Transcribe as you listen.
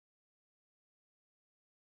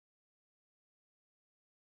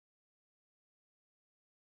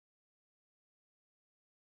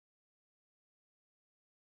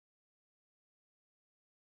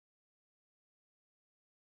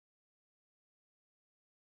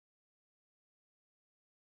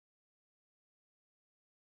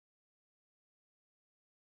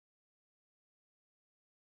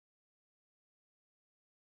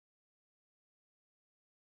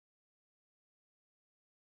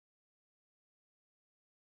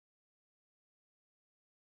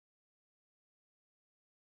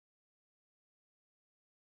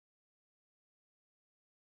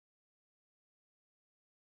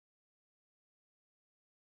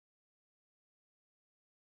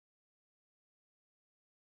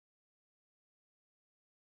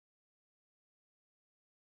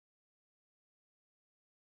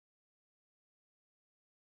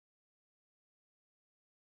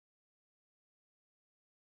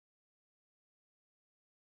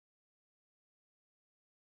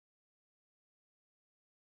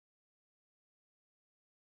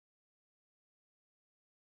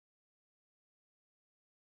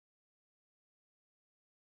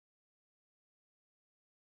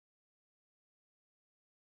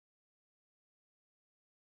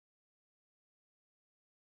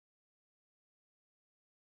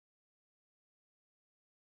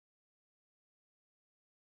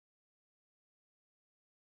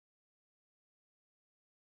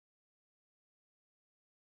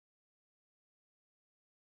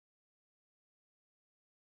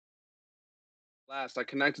Last, I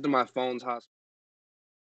connected to my phone's hotspot.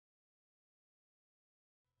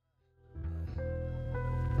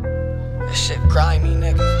 That shit grimy,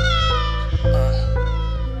 nigga.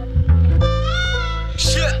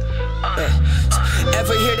 Shit.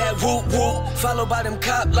 Ever hear that whoop whoop? Followed by them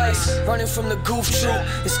cop lights. Running from the goof troop.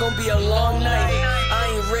 It's gonna be a long night.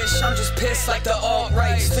 I ain't rich, I'm just pissed like the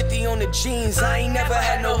alt-rights. 50 on the jeans, I ain't never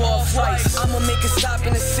had no off-whites. I'ma make a stop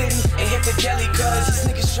in the city and hit the deli, cuz these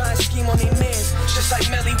niggas try and scheme on their mans, just like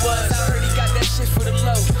Melly was. I heard he got that shit for the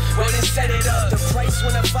low. Well, then set it up. The price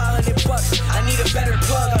went up $500. I need a better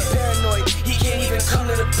plug. I'm paranoid, he can't even come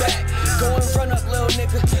to the back. Go and run up, little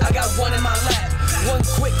nigga. I got one in my lap. One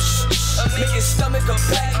quick make his stomach a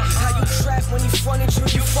pack. How you trap when he fronted you,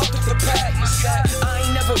 you fucked with the pack. I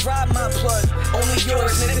ain't never robbed my blood, only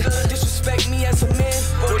yours, nigga. Disrespect me as a man,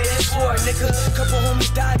 but it is war, nigga. Couple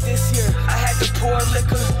homies died this year, I had to pour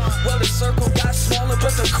liquor. Well, the circle got smaller,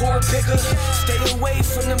 but the core bigger. Stay away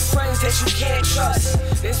from them friends that you can't trust.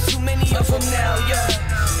 There's too many of them now, yeah.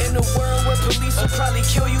 In a world where police will probably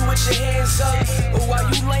kill you with your hands up, but while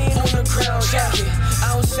you laying on the ground, jacket,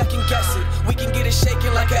 I don't second guess it. We can get it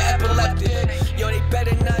shaking like an epileptic. Yo, they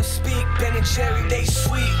better not speak. Ben and Jerry, they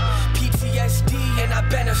sweet. PTSD and I've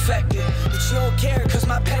been affected, but you don't care cause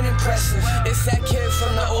my pen impressive. It's that kid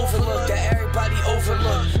from the Overlook that everybody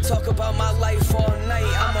overlook. Talk about my life all night,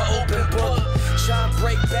 I'm an open book. Try and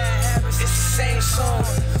break bad habits, it's the same song.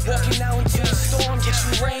 Walking out into the storm, get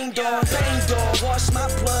you rained on, banged on. Wash my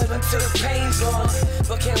blood until the pain's gone,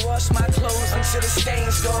 but can't wash my clothes until the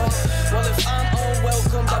stain's gone. Well, if I'm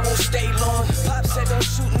unwelcome, I won't stay long. Pop said don't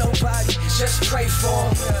shoot nobody, just pray for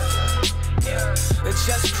him.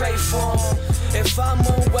 Just pray for him. If I'm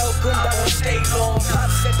unwelcome, I won't stay long. Pop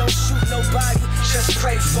said don't shoot nobody, just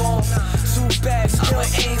pray for him. Too bad, still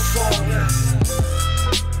aim for him.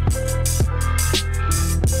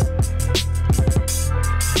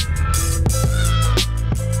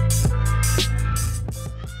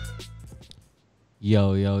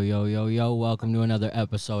 Yo, yo, yo, yo, yo. Welcome to another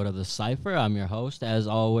episode of The Cypher. I'm your host, as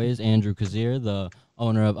always, Andrew Kazir, the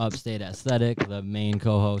owner of Upstate Aesthetic, the main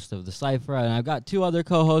co-host of The Cypher. And I've got two other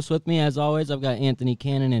co-hosts with me, as always. I've got Anthony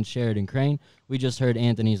Cannon and Sheridan Crane. We just heard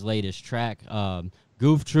Anthony's latest track,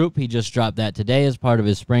 Goof Troop. He just dropped that today as part of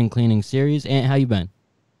his spring cleaning series. Ant, how you been?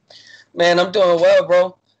 Man, I'm doing well,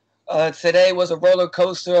 bro. Today was a roller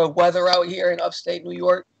coaster of weather out here in upstate New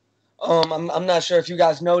York. I'm not sure if you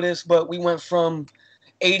guys noticed, but we went from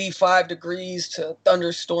 85 degrees to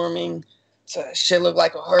thunderstorming to shit looked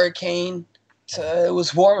like a hurricane to it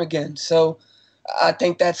was warm again. So I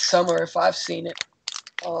think that's summer if I've seen it.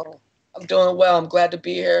 I'm doing well. I'm glad to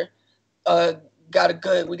be here.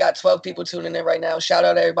 We got 12 people tuning in right now. Shout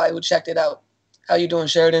out to everybody who checked it out. How you doing,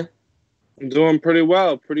 Sheridan? I'm doing pretty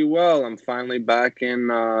well. I'm finally back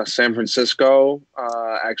in San Francisco,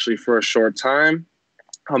 actually for a short time.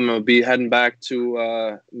 I'm going to be heading back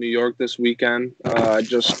to New York this weekend. I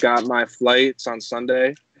just got my flights on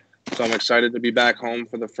Sunday, so I'm excited to be back home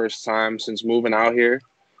for the first time since moving out here.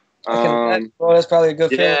 That's probably a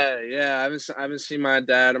good feeling. Yeah. I haven't seen my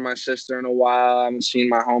dad or my sister in a while. I haven't seen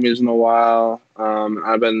my homies in a while.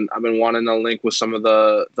 I've been wanting to link with some of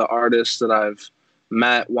the artists that I've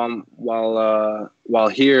met while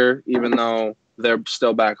here, even though they're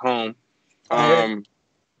still back home.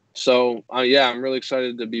 So, I'm really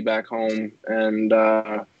excited to be back home, and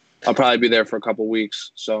I'll probably be there for a couple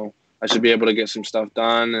weeks. So I should be able to get some stuff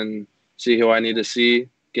done and see who I need to see,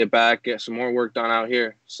 get back, get some more work done out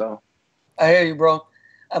here. So I hear you, bro.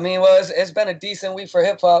 I mean, well, it's been a decent week for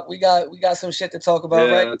hip-hop. We got some shit to talk about,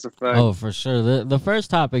 right? Yeah, that's a fact. Oh, for sure. The first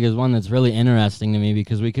topic is one that's really interesting to me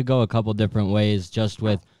because we could go a couple different ways just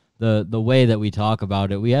with the way that we talk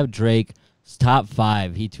about it. We have Drake. Top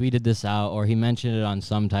 5. He tweeted this out, or he mentioned it on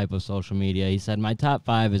some type of social media. He said, my top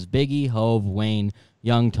 5 is Biggie, Hove, Wayne,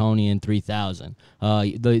 Young Tony, and 3000.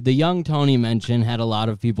 The Young Tony mention had a lot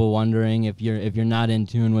of people wondering if you're not in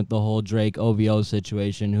tune with the whole Drake OVO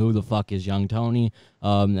situation, who the fuck is Young Tony?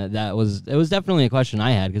 It was definitely a question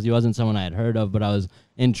I had because he wasn't someone I had heard of, but I was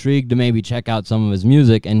intrigued to maybe check out some of his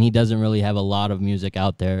music, and he doesn't really have a lot of music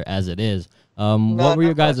out there as it is. What were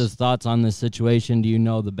your guys' thoughts on this situation? Do you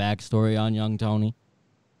know the backstory on Young Tony?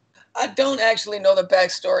 I don't actually know the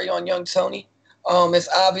backstory on Young Tony. It's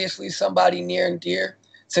obviously somebody near and dear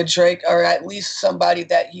to Drake, or at least somebody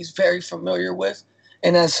that he's very familiar with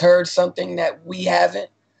and has heard something that we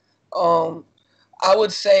haven't. I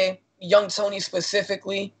would say Young Tony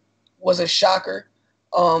specifically was a shocker.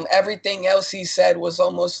 Everything else he said was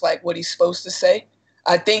almost like what he's supposed to say.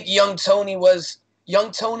 I think Young Tony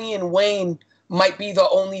and Wayne might be the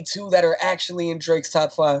only two that are actually in Drake's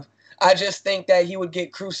top 5. I just think that he would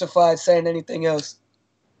get crucified saying anything else.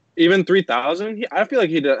 Even 3,000? I feel like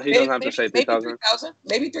he doesn't have to say 3,000.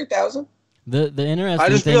 Maybe 3,000. The interesting I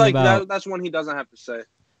just thing feel like about that's one he doesn't have to say.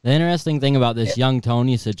 The interesting thing about this Young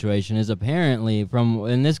Tony situation is apparently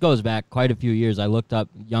and this goes back quite a few years. I looked up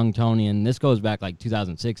Young Tony, and this goes back like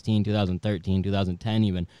 2016, 2013, 2010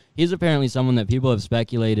 even. He's apparently someone that people have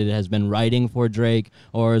speculated has been writing for Drake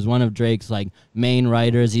or is one of Drake's like main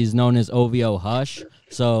writers. He's known as OVO Hush.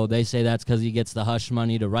 So they say that's because he gets the hush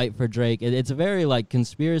money to write for Drake. It's a very like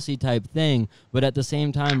conspiracy type thing, but at the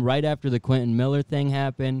same time, right after the Quentin Miller thing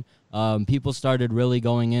happened, people started really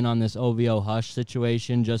going in on this OVO Hush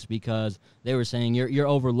situation just because they were saying you're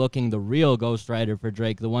overlooking the real ghostwriter for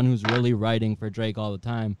Drake, the one who's really writing for Drake all the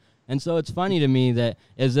time. And so it's funny to me that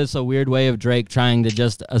is this a weird way of Drake trying to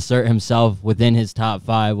just assert himself within his top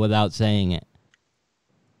 5 without saying it?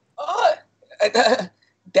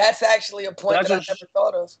 That's actually a point that I never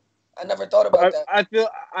thought of. I never thought about that. I feel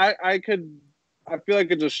like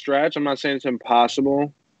it's a stretch. I'm not saying it's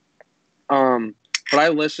impossible. But I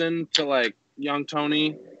listen to like Young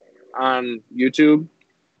Tony on YouTube,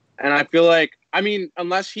 and I feel like maybe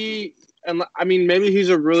he's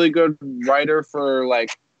a really good writer for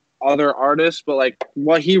like other artists, but like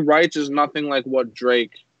what he writes is nothing like what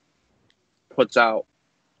Drake puts out.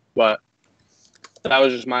 But that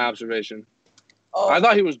was just my observation. I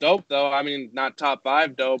thought he was dope, though. I mean, not top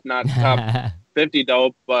 5 dope, not top 50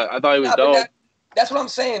 dope, but I thought he was dope. That's what I'm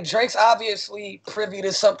saying. Drake's obviously privy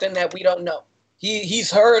to something that we don't know.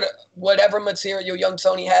 He's heard whatever material Young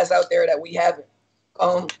Tony has out there that we haven't.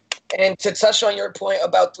 And to touch on your point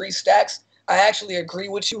about 3 stacks, I actually agree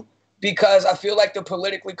with you because I feel like the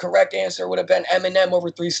politically correct answer would have been Eminem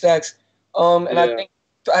over 3 stacks. I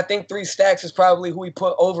think 3 stacks is probably who we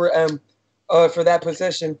put over M for that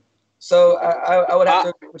position. So I would have to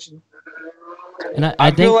agree with you. And I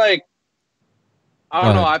feel like I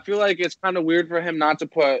don't know. I feel like it's kind of weird for him not to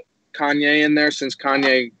put Kanye in there since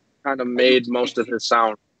Kanye kind of made most of his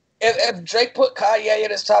sound. If Drake put Kanye in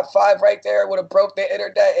his top 5 right there, would have broke the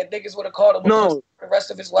internet and niggas would have called him for the rest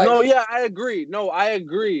of his life. No, yeah, I agree.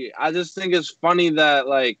 I just think it's funny that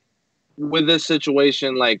like with this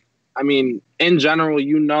situation, like I mean, in general, I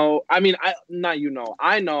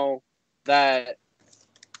know that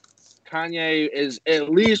Kanye is at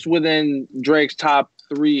least within Drake's top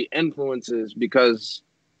 3 influences because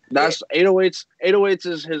that's 808s. 808s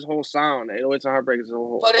is his whole sound. 808s and Heartbreak is his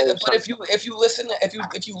whole. But sound. if you listen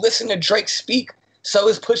to Drake speak, so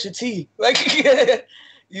is Pusha T. Like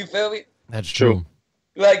you feel me? That's true.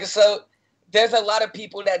 Like so, there's a lot of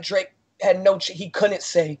people that Drake had he couldn't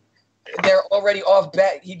say. They're already off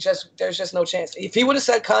bet. There's just no chance. If he would have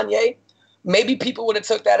said Kanye, maybe people would have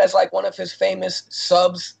took that as like one of his famous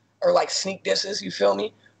subs. Or like sneak disses, you feel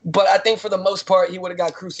me? But I think for the most part, he would have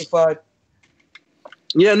got crucified.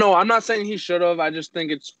 Yeah, no, I'm not saying he should have. I just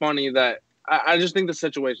think it's funny that I just think the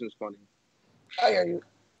situation's funny. I hear you.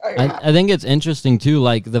 I think it's interesting too,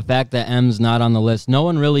 like the fact that M's not on the list. No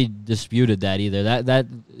one really disputed that either. That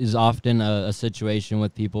is often a situation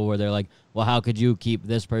with people where they're like, well, how could you keep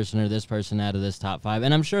this person or this person out of this top 5?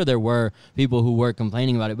 And I'm sure there were people who were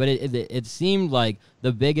complaining about it, but it seemed like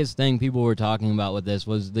the biggest thing people were talking about with this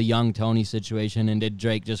was the Young Tony situation, and did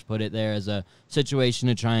Drake just put it there as a situation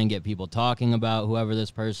to try and get people talking about whoever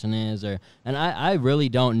this person is? And I really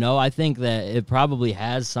don't know. I think that it probably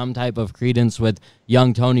has some type of credence with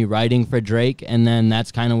Young Tony writing for Drake, and then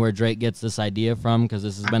that's kind of where Drake gets this idea from, because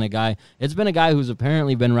it's been a guy who's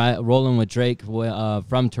apparently been rolling with Drake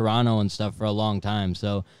from Toronto and stuff for a long time.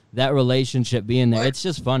 So that relationship being there, it's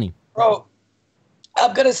just funny. Bro,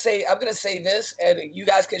 I'm gonna say this, and you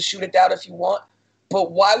guys can shoot it down if you want.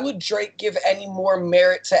 But why would Drake give any more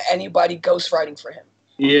merit to anybody ghostwriting for him?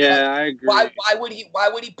 Yeah, I agree. Why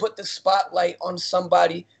would he put the spotlight on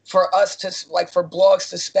somebody for us to for blogs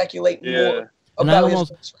to speculate more? And I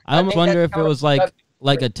almost wonder if it was like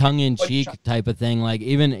a tongue-in-cheek type of thing. Like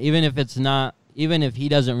even if it's not. Even if he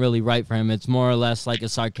doesn't really write for him, it's more or less like a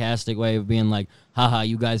sarcastic way of being like, haha,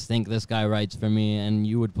 you guys think this guy writes for me and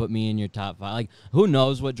you would put me in your top 5. Like, who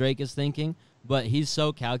knows what Drake is thinking? But he's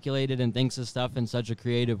so calculated and thinks of stuff in such a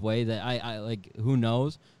creative way that I like, who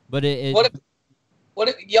knows? But what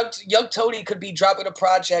if Young Tony could be dropping a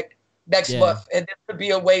project next month, and this could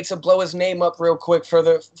be a way to blow his name up real quick for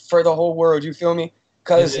the whole world, you feel me?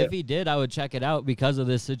 Because if he did, I would check it out because of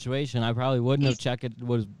this situation. I probably wouldn't have checked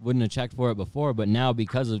for it before, but now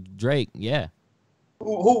because of Drake, yeah.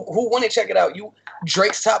 Who wouldn't check it out?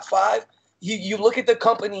 Drake's top 5. You look at the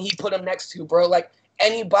company he put him next to, bro. Like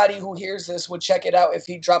anybody who hears this would check it out if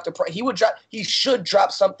he dropped He should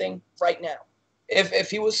drop something right now. If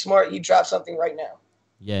he was smart, he'd drop something right now.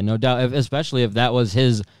 Yeah, no doubt. Especially if that was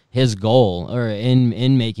his goal or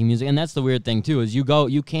in making music. And that's the weird thing too, is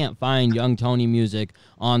you can't find Young Tony music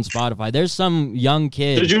on Spotify. There's some young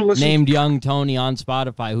kid named Young Tony on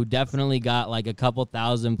Spotify who definitely got like a couple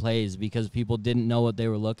thousand plays because people didn't know what they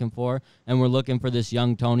were looking for and were looking for this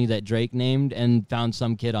Young Tony that Drake named and found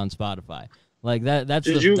some kid on Spotify. Like that's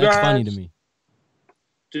funny to me.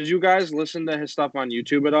 Did you guys listen to his stuff on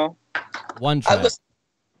YouTube at all? One track.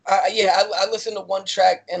 I listened to one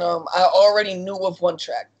track, and I already knew of one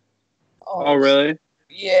track. Oh, really?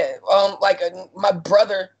 Yeah. My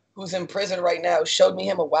brother, who's in prison right now, showed me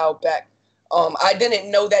him a while back. I didn't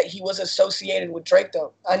know that he was associated with Drake,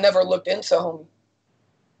 though. I never looked into homie.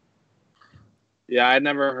 Yeah, I'd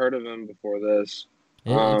never heard of him before this.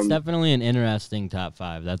 It's definitely an interesting top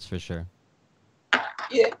 5, that's for sure.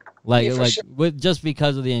 Yeah. Sure. Just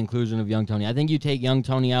because of the inclusion of Young Tony. I think you take Young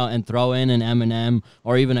Tony out and throw in an Eminem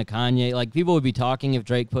or even a Kanye. Like, people would be talking if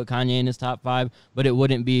Drake put Kanye in his top 5, but it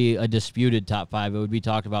wouldn't be a disputed top 5. It would be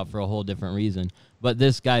talked about for a whole different reason. But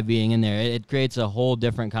this guy being in there, it creates a whole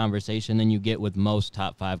different conversation than you get with most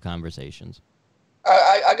top 5 conversations.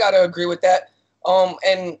 I gotta agree with that.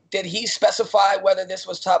 And did he specify whether this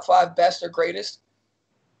was top 5 best or greatest?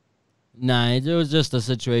 Nah, it was just a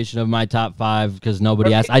situation of my top 5 because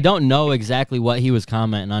nobody asked. I don't know exactly what he was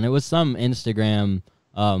commenting on. It was some Instagram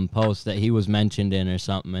post that he was mentioned in or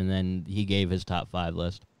something, and then he gave his top 5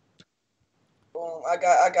 list. I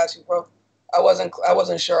got you, bro. I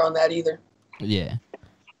wasn't sure on that either. Yeah.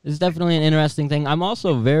 It's definitely an interesting thing. I'm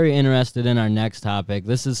also very interested in our next topic.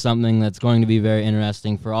 This is something that's going to be very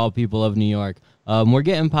interesting for all people of New York. We're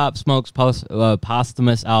getting Pop Smoke's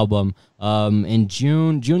posthumous album in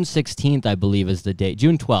June 16th, I believe is the date.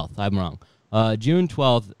 June 12th, I'm wrong. June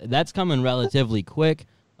 12th, that's coming relatively quick.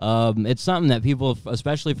 It's something that people,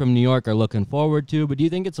 especially from New York, are looking forward to, but do you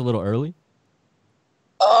think it's a little early?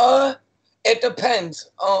 It depends.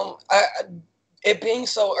 It being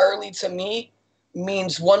so early to me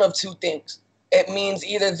means one of two things. It means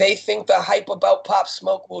either they think the hype about Pop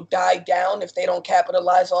Smoke will die down if they don't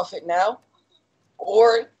capitalize off it now,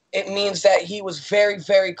 or it means that he was very,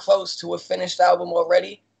 very close to a finished album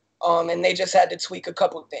already, and they just had to tweak a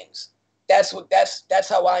couple things. That's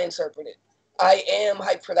how I interpret it. I am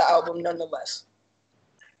hyped for the album nonetheless.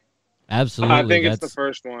 Absolutely. I think it's the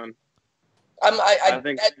first one. I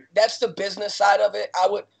think that's the business side of it.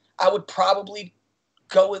 I would probably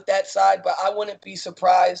go with that side, but I wouldn't be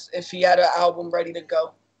surprised if he had an album ready to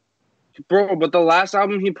go. Bro, but the last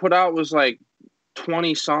album he put out was like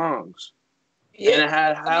 20 songs. Yeah, and it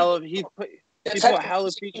had he put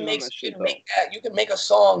hella features on that shit, though. You can make a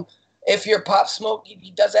song. If you're Pop Smoke,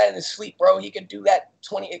 he does that in his sleep, bro. He can do that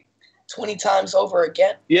 20 times over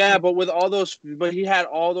again. Yeah, but but he had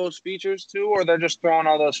all those features too, or they're just throwing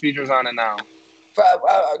all those features on it now?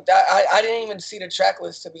 I didn't even see the track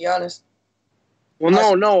list, to be honest.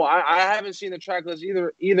 Well, no, I haven't seen the track list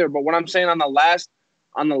either. But what I'm saying on the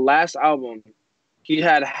last album, he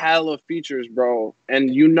had hella features, bro.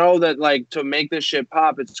 And you know that, like, to make this shit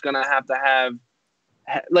pop, it's gonna have to have,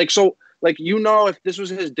 if this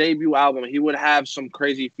was his debut album, he would have some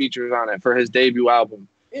crazy features on it for his debut album.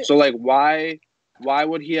 Yeah. So, like, why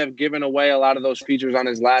would he have given away a lot of those features on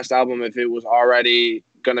his last album if it was already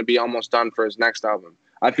gonna be almost done for his next album?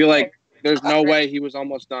 I feel like there's no way he was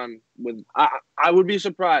almost done with. I would be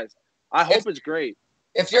surprised. I hope it's great.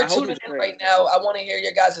 If you're tuning in right now, I want to hear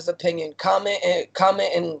your guys' opinion. Comment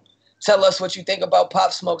and tell us what you think about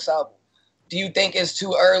Pop Smoke's album. Do you think it's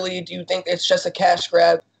too early? Do you think it's just a cash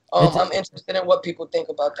grab? I'm interested in what people think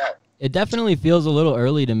about that. It definitely feels a little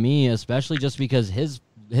early to me, especially just because his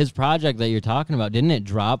project that you're talking about, didn't it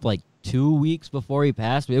drop like 2 weeks before he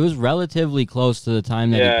passed? It was relatively close to the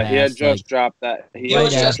time that he passed. Yeah, he had just dropped that.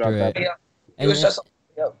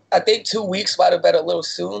 I think 2 weeks might have been a little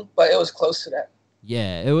soon, but it was close to that.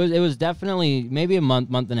 Yeah, it was definitely maybe a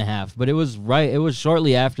month and a half, but it was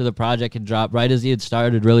shortly after the project had dropped, right as he had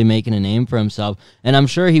started really making a name for himself. And I'm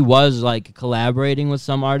sure he was like collaborating with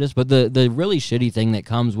some artists, but the really shitty thing that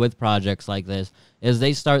comes with projects like this is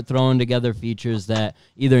they start throwing together features that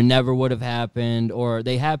either never would have happened or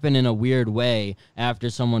they happen in a weird way after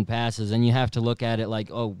someone passes, and you have to look at it like,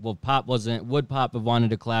 oh, well, would Pop have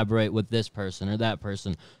wanted to collaborate with this person or that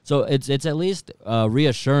person? So it's at least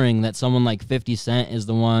reassuring that someone like 50 Cent is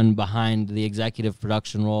the one behind the executive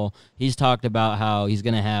production role. He's talked about how he's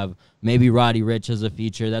going to have maybe Roddy Ricch as a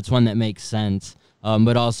feature. That's one that makes sense,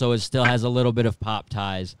 but also it still has a little bit of Pop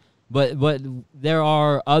ties. But there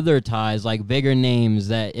are other ties, like bigger names,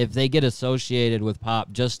 that if they get associated with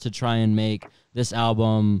Pop just to try and make this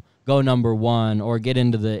album go #1 or get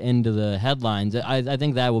into the headlines. I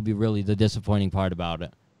think that will be really the disappointing part about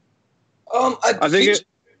it. I think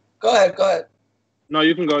Go ahead. No,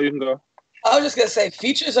 you can go. You can go. I was just gonna say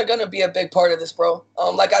features are gonna be a big part of this, bro.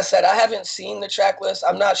 Like I said, I haven't seen the track list.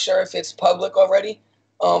 I'm not sure if it's public already.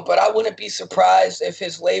 But I wouldn't be surprised if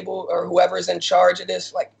his label or whoever's in charge of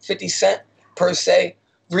this, like 50 Cent per se,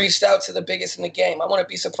 reached out to the biggest in the game. I wouldn't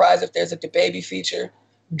be surprised if there's a DaBaby feature,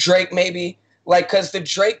 Drake maybe, like because the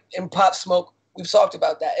Drake and Pop Smoke, we've talked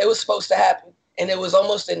about that. It was supposed to happen, and it was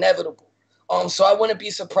almost inevitable. So I wouldn't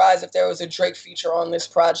be surprised if there was a Drake feature on this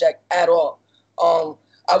project at all.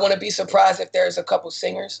 I wouldn't be surprised if there's a couple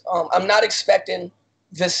singers. I'm not expecting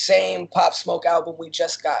the same Pop Smoke album we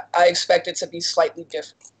just got. I expect it to be slightly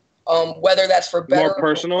different. Whether that's for better more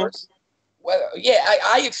personal. Or worse,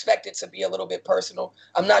 I expect it to be a little bit personal.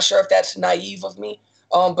 I'm not sure if that's naive of me,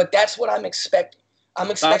 but that's what I'm expecting.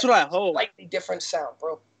 I'm expecting that's what I hope. A slightly different sound,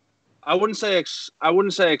 bro. I wouldn't say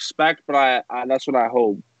expect, but I that's what I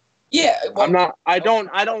hope. Yeah, well, I'm not. I don't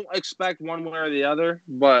expect one way or the other,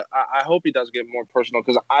 but I hope he does get more personal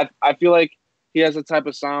because I feel like he has a type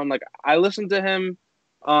of sound. Like I listened to him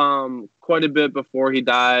quite a bit before he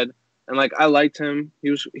died, and like I liked him. He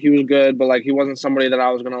was good, but like he wasn't somebody that I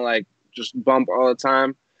was gonna like just bump all the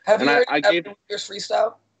time. Have and you heard I gave your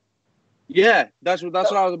freestyle? Yeah, that's what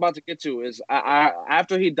I was about to get to. Is I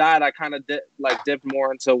after he died, I kind of dipped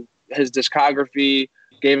more into his discography,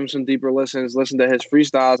 gave him some deeper listens, listened to his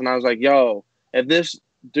freestyles, and I was like, yo, if this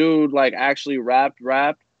dude like actually rapped,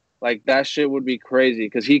 like that shit would be crazy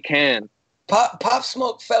because he can. Pop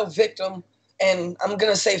Smoke fell victim. And I'm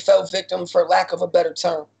going to say fell victim for lack of a better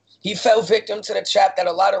term. He fell victim to the trap that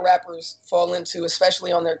a lot of rappers fall into,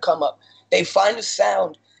 especially on their come up. They find a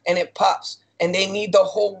sound and it pops. And they need the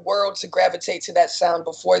whole world to gravitate to that sound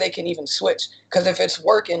before they can even switch. Because if it's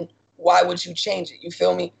working, why would you change it? You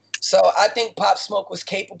feel me? So I think Pop Smoke was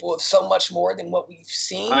capable of so much more than what we've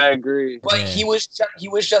seen. I agree. But he was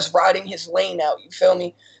just riding his lane out. You feel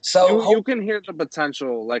me? So you can hear the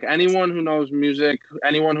potential. Like anyone who knows music,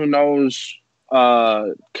 anyone who knows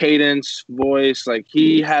cadence, voice, like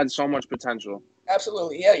he had so much potential.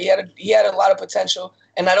 Absolutely. He had a lot of potential,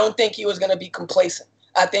 and I don't think he was going to be complacent.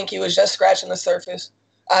 I think he was just scratching the surface.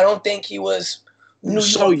 I don't think he was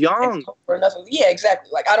so young or nothing. Yeah, exactly.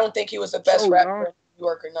 Like I don't think he was the best rapper in New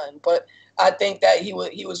York or nothing, but I think that he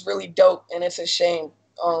was really dope, and it's a shame.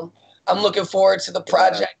 I'm looking forward to the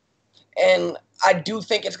project, and I do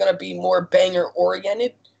think it's going to be more banger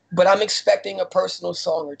oriented, but I'm expecting a personal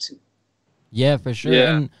song or two. Yeah, for sure.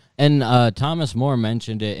 Yeah. And Thomas Moore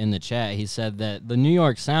mentioned it in the chat. He said that the New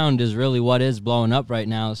York sound is really what is blowing up right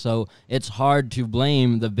now, so it's hard to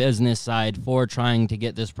blame the business side for trying to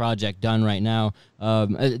get this project done right now,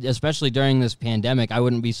 especially during this pandemic. I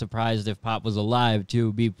wouldn't be surprised if Pop was alive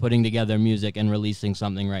to be putting together music and releasing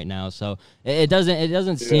something right now. So it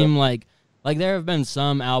doesn't seem like there have been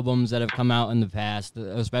some albums that have come out in the past,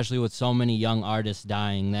 especially with so many young artists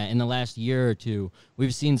dying, that in the last year or two,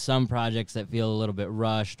 we've seen some projects that feel a little bit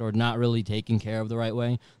rushed or not really taken care of the right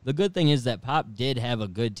way. The good thing is that Pop did have a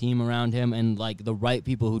good team around him and like the right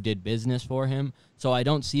people who did business for him. So I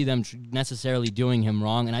don't see them necessarily doing him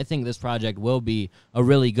wrong. And I think this project will be a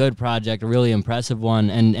really good project, a really impressive one,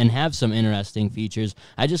 and have some interesting features.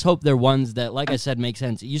 I just hope they're ones that, like I said, make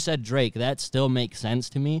sense. You said Drake. That still makes sense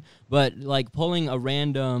to me. But like pulling a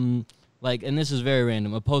random, like, and this is very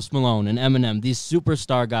random, a Post Malone, an Eminem, these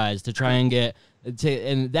superstar guys to try and get to,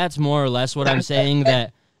 and that's more or less what I'm saying.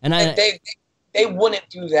 That, and they wouldn't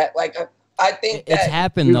do that. Like I think it's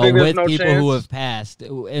happened though with people who have passed,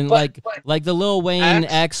 and but like the Lil Wayne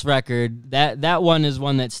X record. That one is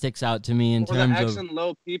one that sticks out to me in terms X of and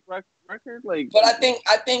Lil Peep record. Like, but I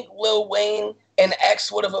think Lil Wayne and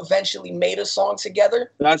X would have eventually made a song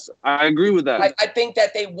together. I agree with that. I think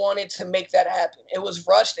that they wanted to make that happen. It was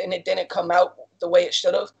rushed and it didn't come out the way it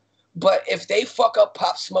should have. But if they fuck up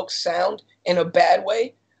Pop Smoke's sound in a bad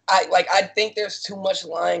way, I think there's too much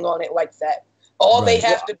lying on it like that. All they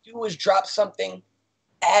have to do is drop something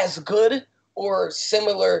as good or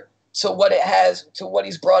similar to what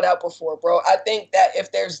he's brought out before, bro. I think that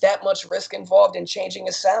if there's that much risk involved in changing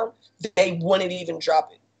a sound, they wouldn't even drop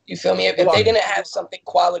it. You feel me? If they didn't have something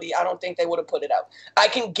quality, I don't think they would have put it out. I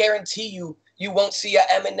can guarantee you won't see a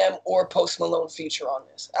Eminem or Post Malone feature on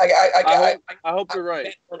this. I hope you're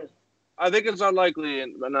right. I think it's unlikely,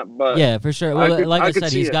 but yeah, for sure. Well, like I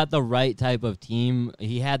said, he's got the right type of team.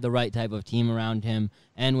 He had the right type of team around him,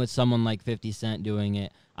 and with someone like 50 Cent doing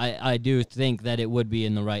it, I do think that it would be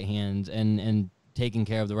in the right hands and taken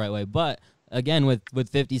care of the right way. But again, with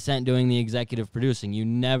 50 Cent doing the executive producing, your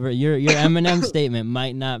Eminem statement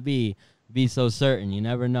might not be be so certain. You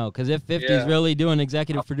never know. Because if 50's Yeah. really doing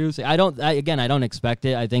executive producing, I don't expect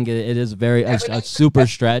it. I think it is very a super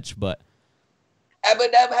stretch, but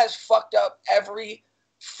Eminem has fucked up every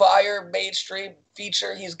fire mainstream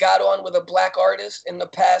feature he's got on with a black artist in the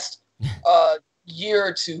past year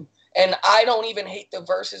or two. And I don't even hate the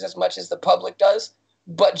verses as much as the public does.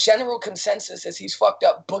 But general consensus is he's fucked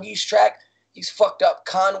up Boogie's track. He's fucked up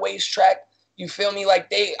Conway's track. You feel me?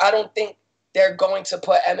 Like I don't think they're going to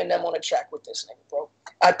put Eminem on a track with this nigga, bro.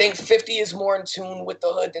 I think 50 is more in tune with the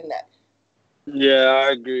hood than that. Yeah,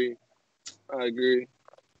 I agree.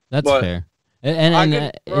 that's But fair.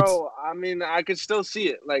 And bro, I mean, I could still see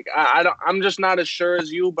it. Like, I don't. I'm just not as sure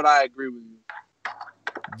as you, but I agree with you.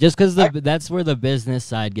 just because that's where the business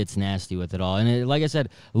side gets nasty with it all. And like I said,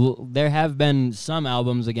 there have been some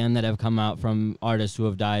albums, again, that have come out from artists who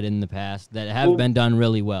have died in the past that have been done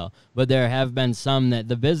really well. But there have been some that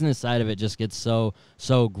the business side of it just gets so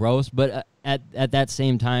gross. But at that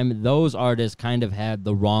same time, those artists kind of had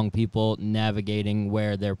the wrong people navigating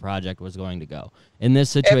where their project was going to go. In this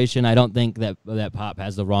situation, I don't think that Pop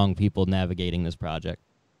has the wrong people navigating this project.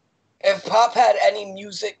 If Pop had any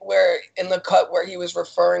music where in the cut where he was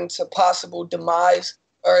referring to possible demise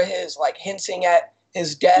or his like hinting at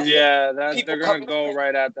his death, Yeah, they're gonna go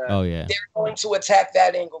right at that. Oh yeah, they're going to attack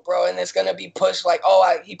that angle, bro, and it's gonna be pushed like,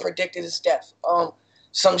 he predicted his death,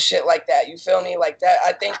 some shit like that. You feel me? Like that.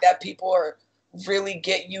 I think that people are really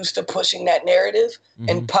get used to pushing that narrative,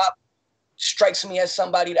 and Pop strikes me as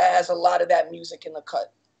somebody that has a lot of that music in the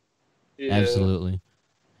cut. Yeah. Absolutely.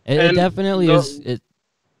 It definitely is.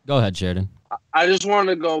 Go ahead, Sheridan. I just want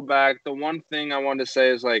to go back. The one thing I wanted to say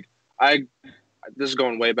is like this is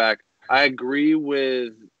going way back. I agree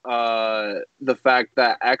with the fact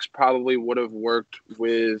that X probably would have worked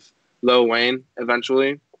with Lil Wayne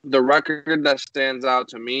eventually. The record that stands out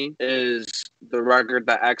to me is the record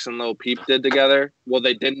that X and Lil Peep did together. Well,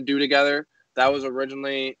 they didn't do together. That was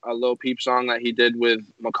originally a Lil Peep song that he did with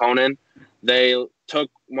McConan. They took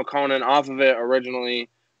McConan off of it originally,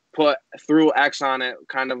 threw X on it,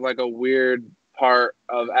 kind of like a weird part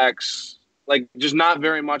of X, like just not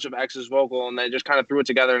very much of X's vocal, and they just kind of threw it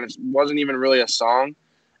together, and it wasn't even really a song.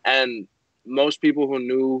 And most people who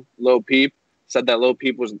knew Lil Peep said that Lil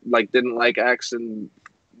Peep was like didn't like X and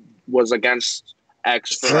was against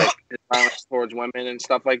X for like his violence towards women and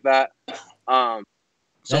stuff like that.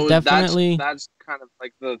 So that's kind of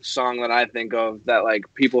like the song that I think of that like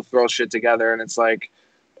people throw shit together and it's like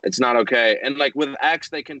it's not okay. And like with X,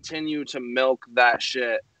 they continue to milk that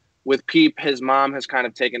shit. With Peep, his mom has kind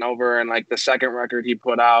of taken over, and like the second record he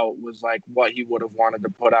put out was like what he would have wanted to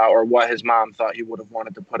put out, or what his mom thought he would have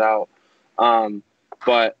wanted to put out.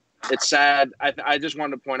 But it's sad. I just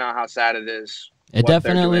wanted to point out how sad it is. It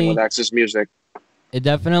definitely with X's music. It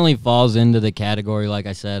definitely falls into the category, like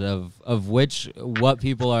I said, of what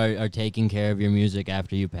people are taking care of your music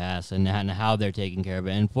after you pass and how they're taking care of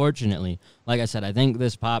it. And fortunately, like I said, I think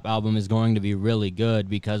this Pop album is going to be really good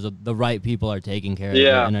because of the right people are taking care of it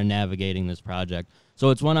and are navigating this project. So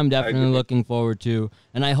it's one I'm definitely looking forward to,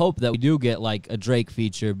 and I hope that we do get like a Drake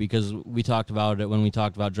feature because we talked about it when we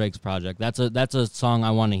talked about Drake's project. That's a song I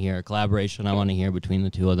want to hear, a collaboration I want to hear between the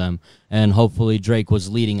two of them, and hopefully Drake was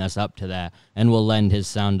leading us up to that and will lend his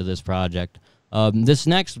sound to this project.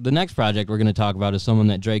 The next project we're going to talk about is someone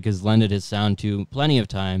that Drake has lended his sound to plenty of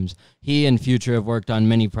times. He and Future have worked on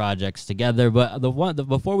many projects together, but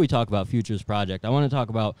before we talk about Future's project, I want to talk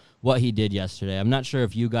about what he did yesterday. I'm not sure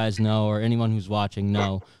if you guys know or anyone who's watching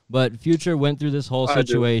know, but Future went through this whole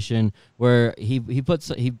situation where he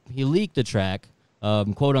leaked a track,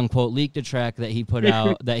 quote unquote leaked a track that he put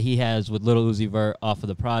out that he has with Lil Uzi Vert off of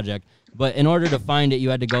the project. But in order to find it, you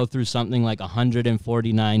had to go through something like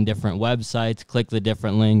 149 different websites, click the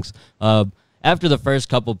different links. After the first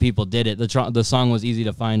couple people did it, the song was easy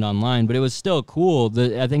to find online, but it was still cool.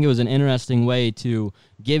 I think it was an interesting way to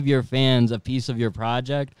give your fans a piece of your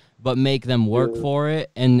project, but make them work for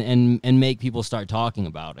it and make people start talking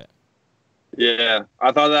about it. Yeah,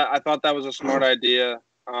 I thought that was a smart idea.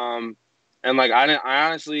 And like I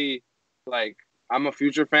honestly like. I'm a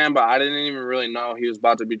Future fan, but I didn't even really know he was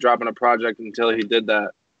about to be dropping a project until he did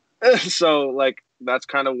that. So, like, that's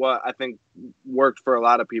kind of what I think worked for a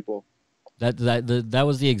lot of people. That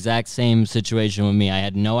was the exact same situation with me. I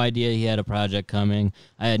had no idea he had a project coming.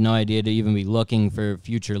 I had no idea to even be looking for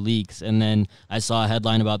Future leaks. And then I saw a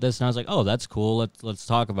headline about this, and I was like, oh, that's cool. Let's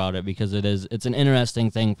talk about it because it's an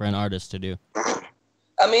interesting thing for an artist to do.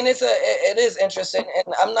 I mean, it is interesting,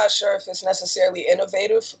 and I'm not sure if it's necessarily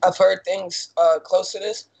innovative. I've heard things close to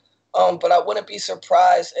this, but I wouldn't be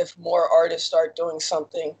surprised if more artists start doing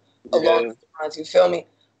something along those lines. You feel me?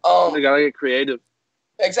 They gotta get creative.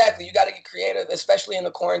 Exactly. You got to get creative, especially in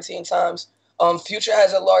the quarantine times. Future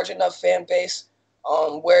has a large enough fan base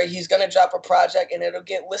where he's going to drop a project and it'll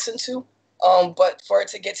get listened to. But for it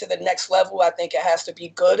to get to the next level, I think it has to be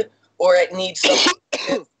good or it needs something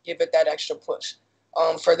to give it that extra push.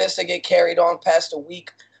 For this to get carried on past a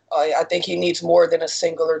week, I think he needs more than a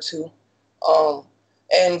single or two.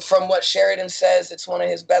 And from what Sheridan says, it's one of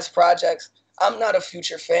his best projects. I'm not a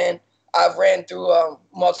Future fan. I've ran through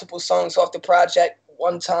multiple songs off the project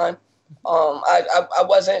one time. I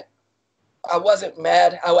wasn't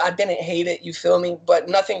mad. I didn't hate it. You feel me? But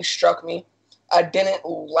nothing struck me. I didn't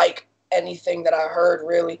like anything that I heard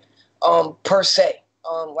really, per se.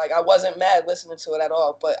 Like I wasn't mad listening to it at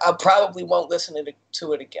all. But I probably won't listen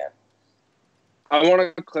to it again. I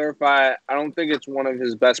want to clarify. I don't think it's one of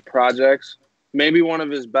his best projects. Maybe one of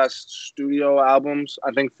his best studio albums.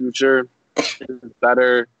 I think Future is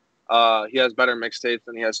better. He has better mixtapes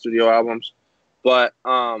than he has studio albums. But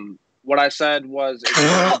what I said was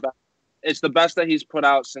it's the best that he's put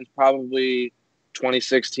out since probably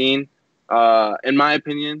 2016, in my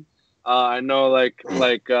opinion. I know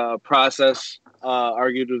Process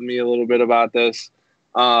argued with me a little bit about this.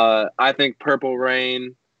 I think Purple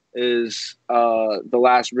Rain is the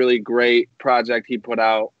last really great project he put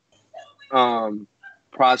out.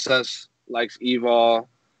 Process likes Evol.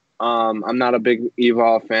 I'm not a big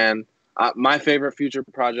Evol fan. My favorite Future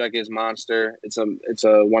project is Monster. It's a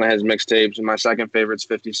one of his mixtapes, and my second favorite's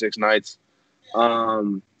 56 Nights.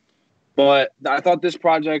 But I thought this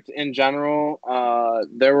project in general,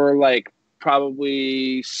 there were like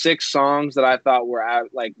probably 6 songs that I thought were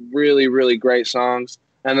like really, really great songs,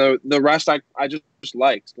 and the rest I just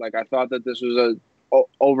liked. Like I thought that this was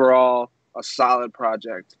overall a solid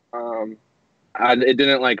project. It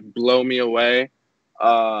didn't like blow me away,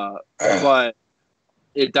 but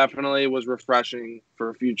it definitely was refreshing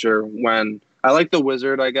for Future. When I like The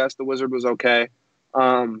Wizard, I guess The Wizard was okay,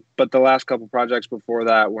 but the last couple projects before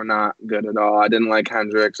that were not good at all. I didn't like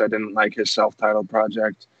Hendrix. I didn't like his self-titled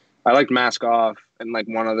project. I liked Mask Off and like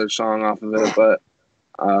one other song off of it, but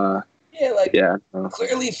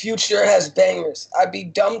clearly Future has bangers. I'd be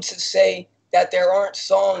dumb to say that there aren't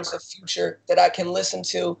songs of Future that I can listen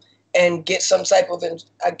to and get some type of,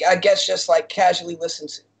 I guess, just like casually listen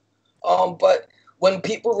to. But when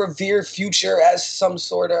people revere Future as some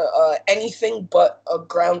sort of anything but a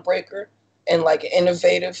groundbreaker and like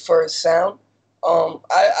innovative for his sound,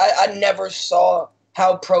 I never saw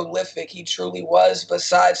how prolific he truly was,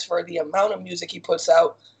 besides for the amount of music he puts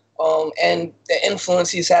out and the influence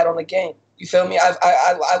he's had on the game. You feel me?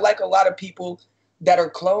 I like a lot of people that are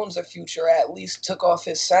clones of Future, at least took off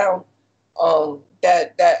his sound,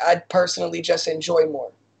 that I personally just enjoy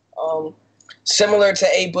more. Similar to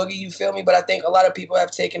A Boogie, you feel me? But I think a lot of people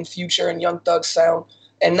have taken Future and Young Thug's sound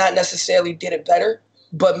and not necessarily did it better,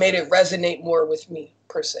 but made it resonate more with me,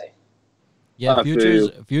 per se. Yeah,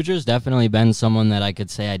 Future's definitely been someone that I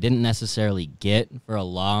could say I didn't necessarily get for a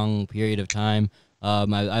long period of time.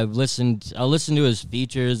 I'll listen to his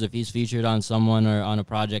features if he's featured on someone or on a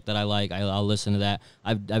project that I like. I'll listen to that.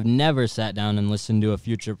 I've never sat down and listened to a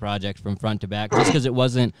Future project from front to back just because it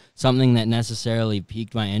wasn't something that necessarily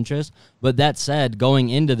piqued my interest. But that said, going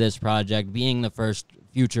into this project, being the first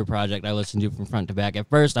Future project I listened to from front to back, at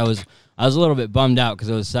first I was a little bit bummed out because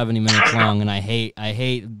it was 70 minutes long, and I hate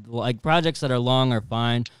like projects that are long are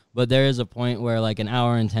fine, but there is a point where like an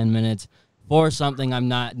hour and 10 minutes for something I'm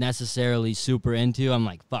not necessarily super into, I'm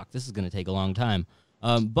like, fuck, this is going to take a long time.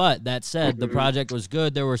 But that said, the project was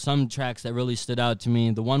good. There were some tracks that really stood out to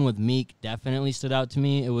me. The one with Meek definitely stood out to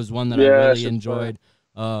me. It was one that I really enjoyed.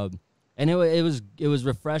 And it was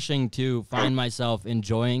refreshing to find myself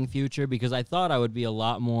enjoying Future, because I thought I would be a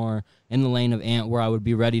lot more in the lane of Ant, where I would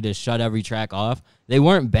be ready to shut every track off. They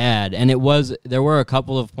weren't bad, and there were a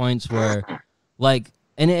couple of points where, like,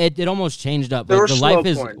 and it almost changed up. Like, the Life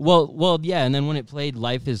is well, yeah. And then when it played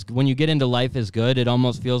when you get into Life is Good, it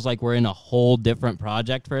almost feels like we're in a whole different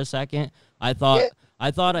project for a second. I thought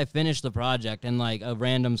I finished the project, and like a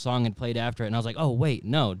random song had played after it, and I was like, oh wait,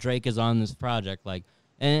 no, Drake is on this project. Like,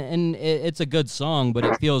 and it's a good song, but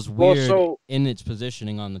it feels weird in its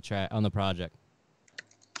positioning on the project.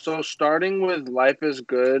 So starting with Life is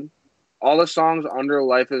Good, all the songs under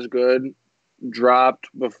Life is Good dropped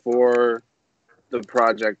before the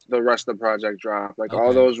rest of the project dropped. Like,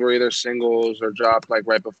 all those were either singles or dropped like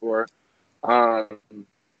right before.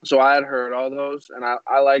 So I had heard all those, and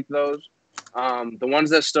I liked those. The ones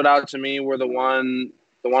that stood out to me were the one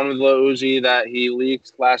with Lil Uzi that he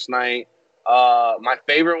leaked last night. My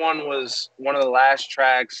favorite one was one of the last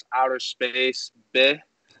tracks, Outer Space, Bih.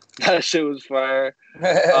 That shit was fire.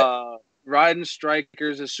 Riding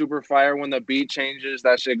Strikers is super fire. When the beat changes,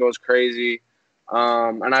 that shit goes crazy.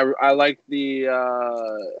 And I like the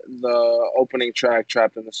opening track,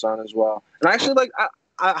 Trapped in the Sun, as well. And actually, like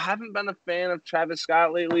I haven't been a fan of Travis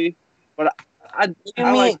Scott lately, but I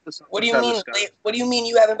like the song What do you Travis mean? Scott. What do you mean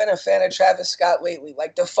you haven't been a fan of Travis Scott lately?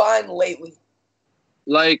 Like, define lately.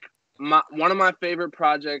 Like one of my favorite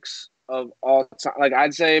projects of all time, like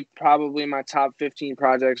I'd say probably my top 15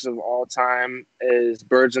 projects of all time is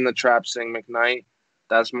Birds in the Trap Sing McKnight.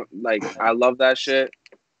 That's like I love that shit.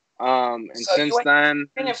 And So since then,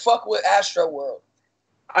 you didn't fuck with Astro World.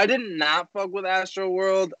 I did not fuck with Astro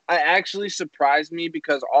World. I actually surprised me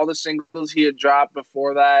because all the singles he had dropped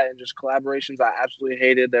before that and just collaborations I absolutely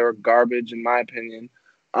hated. They were garbage in my opinion.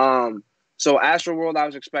 So Astro World I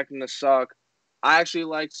was expecting to suck. I actually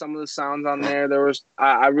liked some of the sounds on there.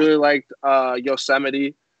 I really liked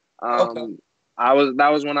Yosemite. Okay. That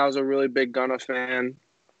was when I was a really big Gunna fan.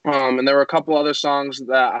 And there were a couple other songs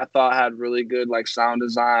that I thought had really good like sound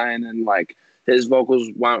design and like his vocals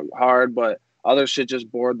went hard, but other shit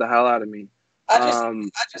just bored the hell out of me. I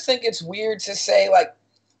just think it's weird to say like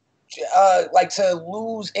to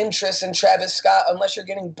lose interest in Travis Scott unless you're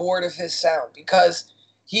getting bored of his sound, because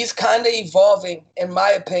he's kind of evolving in my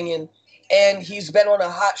opinion, and he's been on a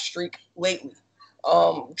hot streak lately.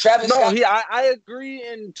 Travis Scott. I agree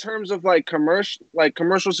in terms of like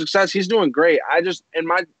commercial success. He's doing great. I just, in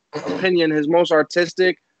my opinion, his most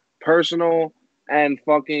artistic, personal, and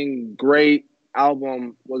fucking great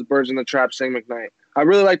album was Birds in the Trap Sing McKnight. I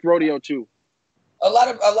really liked Rodeo too. A lot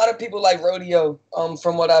of people like Rodeo.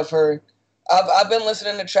 From what I've heard, I've been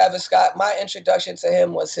listening to Travis Scott. My introduction to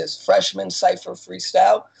him was his freshman Cypher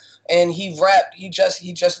freestyle, and he rapped. He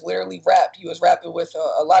just literally rapped. He was rapping with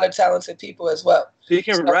a lot of talented people as well. He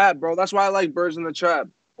can rap, bro. That's why I like Birds in the Trap.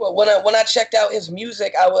 Well, when I checked out his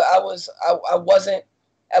music, I wasn't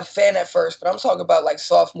a fan at first, but I'm talking about like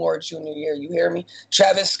sophomore, junior year. You hear me?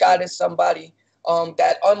 Travis Scott is somebody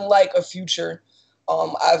that, unlike a Future,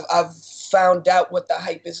 I've found out what the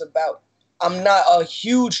hype is about. I'm not a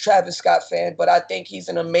huge Travis Scott fan, but I think he's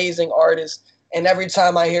an amazing artist. And every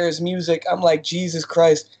time I hear his music, I'm like, Jesus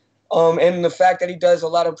Christ. And the fact that he does a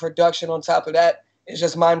lot of production on top of that is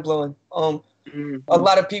just mind blowing. A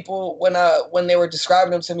lot of people, when they were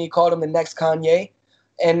describing him to me, called him the next Kanye,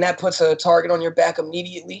 and that puts a target on your back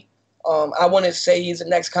immediately. I wouldn't say he's the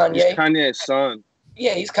next Kanye. He's Kanye's son.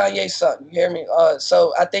 Yeah, he's Kanye's son. You hear me?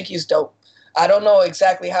 So I think he's dope. I don't know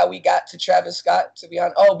exactly how we got to Travis Scott, to be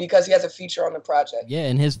honest. Oh, because he has a feature on the project. Yeah,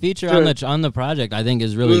 and his feature on the project I think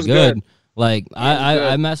is really good. Like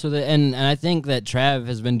I mess with it, and I think that Trav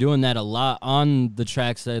has been doing that a lot on the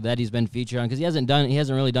tracks that he's been featured on, because he hasn't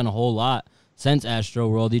really done a whole lot since Astro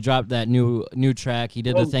World. He dropped that new track. He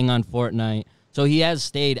did the thing on Fortnite. So he has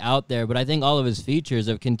stayed out there, but I think all of his features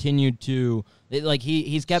have continued to, like,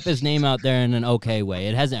 he's kept his name out there in an okay way.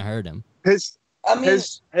 It hasn't hurt him. His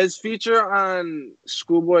feature on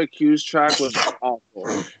Schoolboy Q's track was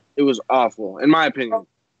awful. It was awful, in my opinion.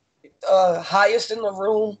 Highest in the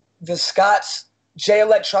Room, the Scots, Jay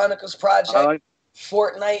Electronica's project,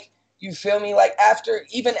 Fortnite. You feel me? Like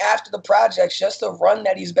even after the projects, just the run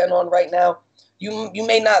that he's been on right now, you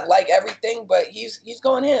may not like everything, but he's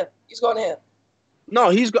going in. He's going in. No,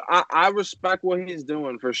 I respect what he's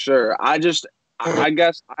doing for sure. I guess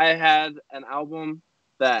I had an album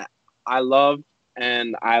that I loved,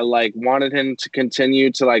 and I like wanted him to continue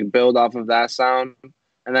to like build off of that sound,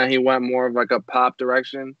 and then he went more of like a pop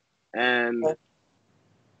direction, and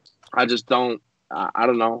I just don't. I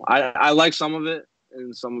don't know. I like some of it,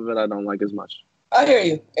 and some of it I don't like as much. I hear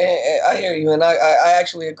you. And I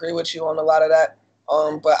actually agree with you on a lot of that.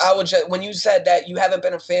 But I would just, when you said that you haven't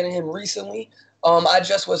been a fan of him recently, I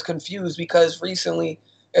just was confused, because recently,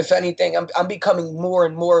 if anything, I'm becoming more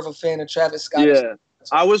and more of a fan of Travis Scott. Yeah,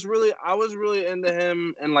 I was really into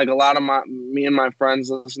him, and like a lot of me and my friends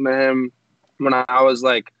listened to him when I was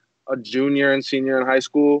like a junior and senior in high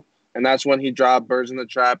school, and that's when he dropped Birds in the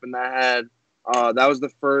Trap, and that was the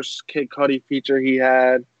first Kid Cudi feature he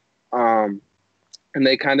had, and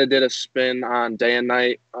they kind of did a spin on Day and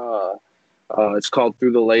Night. It's called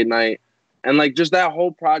Through the Late Night. And like just that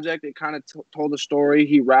whole project, it kind of told a story.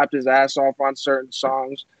 He rapped his ass off on certain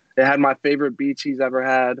songs. It had my favorite beats he's ever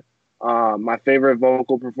had, my favorite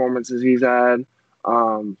vocal performances he's had.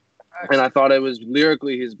 And I thought it was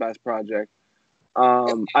lyrically his best project.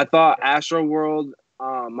 I thought Astro World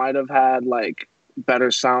might have had like better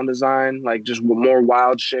sound design, like just more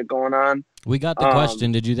wild shit going on. We got the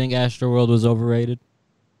question. Did you think Astro World was overrated?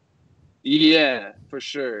 Yeah, for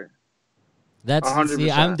sure.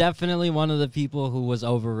 See, I'm definitely one of the people who was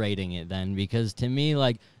overrating it then, because to me,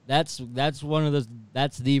 like, that's one of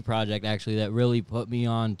that's the project actually that really put me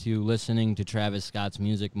on to listening to Travis Scott's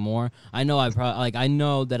music more. I know I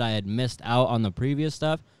know that I had missed out on the previous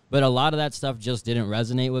stuff, but a lot of that stuff just didn't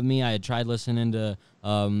resonate with me. I had tried listening to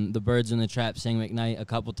the Birds in the Trap Sing McKnight a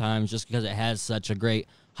couple times just because it has such a great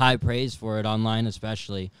high praise for it online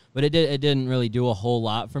especially, but it didn't really do a whole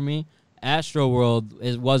lot for me.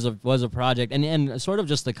 Astroworld was a project, and sort of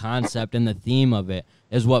just the concept and the theme of it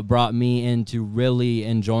is what brought me into really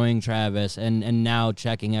enjoying Travis and now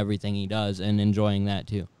checking everything he does and enjoying that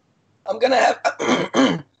too. I'm gonna have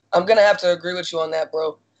to agree with you on that,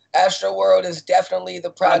 bro. Astroworld is definitely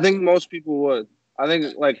the project. I think most people would. I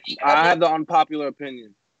think I have the unpopular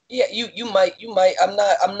opinion. Yeah, you might.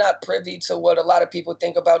 I'm not privy to what a lot of people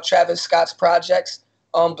think about Travis Scott's projects.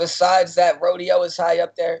 Besides that, Rodeo is high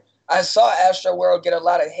up there. I saw Astroworld get a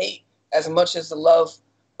lot of hate as much as the love.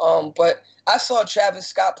 But I saw Travis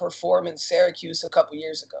Scott perform in Syracuse a couple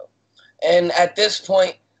years ago. And at this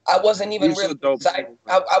point, I wasn't even really excited.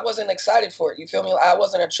 I wasn't excited for it. You feel me? I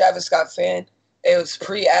wasn't a Travis Scott fan. It was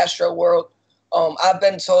pre-Astroworld. I've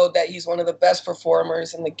been told that he's one of the best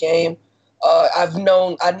performers in the game. I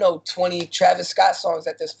know 20 Travis Scott songs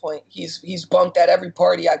at this point. He's bumped at every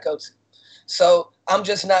party I go to. So I'm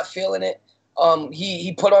just not feeling it.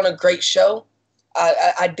 He put on a great show.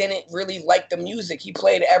 I didn't really like the music. He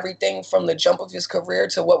played everything from the jump of his career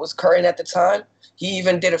to what was current at the time. He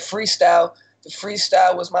even did a freestyle. The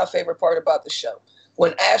freestyle was my favorite part about the show.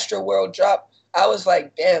 When Astroworld dropped, I was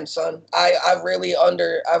like, damn, son, I've really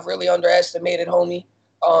underestimated homie.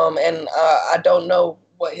 And I don't know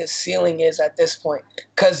what his ceiling is at this point,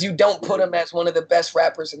 because you don't put him as one of the best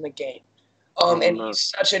rappers in the game. And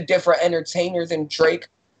he's such a different entertainer than Drake.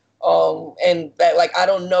 And that, like, I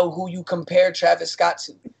don't know who you compare Travis Scott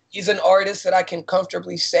to. He's an artist that I can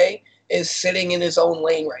comfortably say is sitting in his own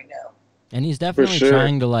lane right now. And he's definitely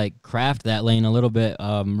trying to like craft that lane a little bit.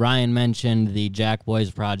 Ryan mentioned the Jack Boys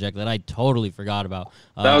project that I totally forgot about.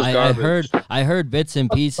 That was garbage. I heard bits and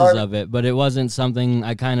pieces of it, but it wasn't something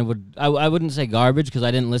I kind of would. I wouldn't say garbage because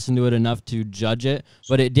I didn't listen to it enough to judge it,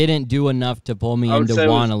 but it didn't do enough to pull me in to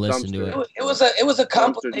want to listen to it. It was a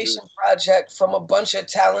compilation project from a bunch of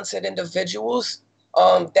talented individuals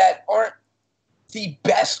that aren't the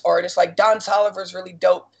best artists. Like Don Toliver's really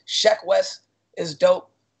dope. Sheck West is dope.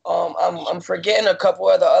 I'm forgetting a couple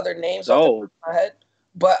of the other names off the top of my head,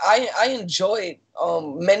 but I enjoyed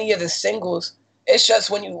many of the singles. It's just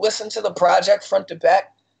when you listen to the project front to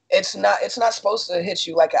back, it's not supposed to hit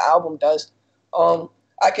you like an album does.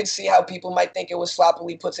 I could see how people might think it was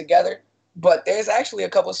sloppily put together, but there's actually a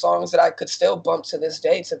couple songs that I could still bump to this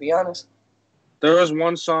day, to be honest. There was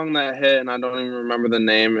one song that hit, and I don't even remember the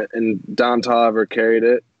name, and Don Toliver carried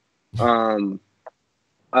it.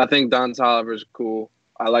 I think Don Toliver's cool.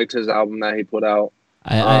 I liked his album that he put out.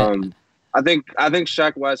 I think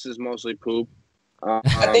Sheck West is mostly poop.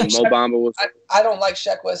 I think Mo Bamba was. I don't like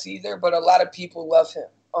Sheck West either, but a lot of people love him.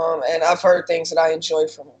 And I've heard things that I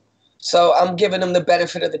enjoyed from him. So I'm giving him the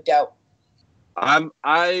benefit of the doubt. I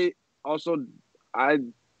just want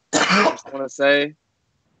to say,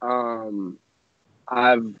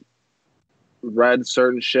 I've read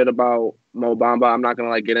certain shit about Mo Bamba. I'm not gonna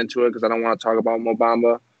like get into it because I don't want to talk about Mo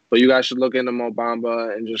Bamba. But you guys should look into Mo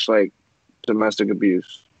Bamba and just like domestic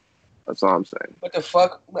abuse. That's all I'm saying. What the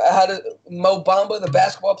fuck? How did Mo Bamba, the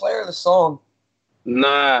basketball player, or the song?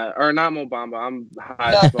 Nah, or not Mo Bamba. I'm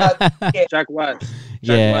high. Jack West.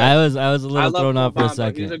 Yeah, West. I was a little thrown off for a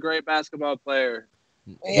second. He's a great basketball player.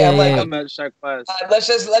 Yeah, I met Shaq West. Let's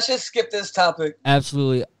just skip this topic.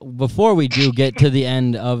 Absolutely. Before we do get to the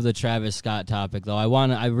end of the Travis Scott topic, though,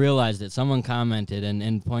 I realized that someone commented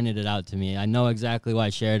and pointed it out to me. I know exactly why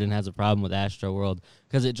Sheridan has a problem with Astroworld,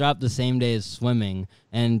 because it dropped the same day as Swimming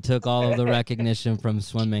and took all of the recognition from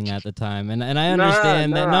Swimming at the time. And I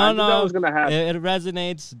understand that. No, it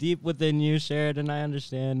resonates deep within you, Sheridan. I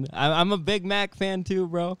understand. I'm a big Mac fan too,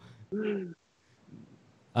 bro.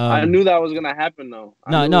 I knew that was gonna happen, though.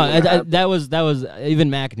 That was even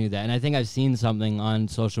Mac knew that, and I think I've seen something on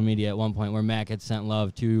social media at one point where Mac had sent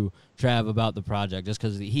love to Trav about the project just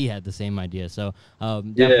because he had the same idea. So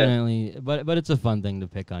definitely, but it's a fun thing to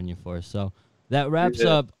pick on you for. So that wraps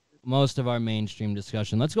up most of our mainstream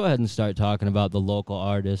discussion. Let's go ahead and start talking about the local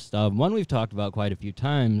artist. One we've talked about quite a few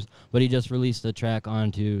times, but he just released a track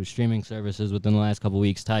onto streaming services within the last couple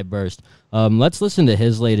weeks. Ty Burst. Let's listen to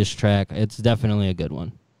his latest track. It's definitely a good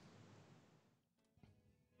one.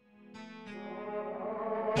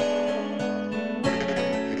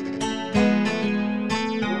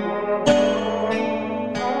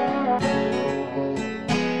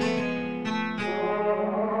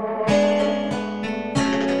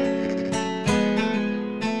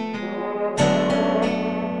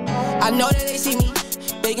 I know that they see me,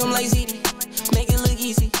 make them like ZD, make it look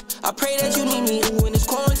easy. I pray that you need me when it's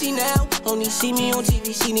quarantine now. Only see me on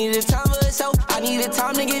TV. She needed time for herself. I needed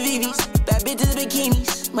time to get VVs. Bad bitches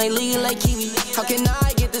bikinis, might leave it like Kiwi. How can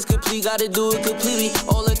I get this complete? Gotta do it completely.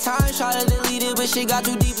 All the time, try to delete it, but shit got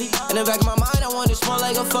too deeply. In the back of my mind, I want it smell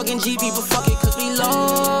like a fucking GP. But fuck it, cause we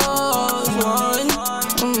lost one.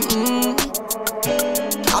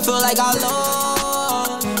 I feel like I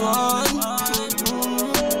lost one.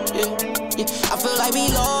 I feel like we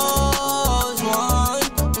lost one.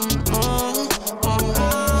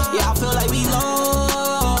 Yeah, I feel like we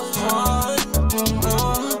lost one.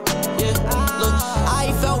 Yeah, look, I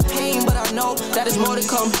ain't felt pain, but I know that it's more to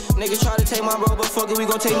come. Niggas try to take my bro, but fuck it, we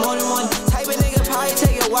gon' take more than one. Type of nigga probably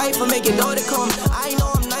take your wife and make your daughter come. I know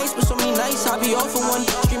I'm nice, but so many nights I be off for one.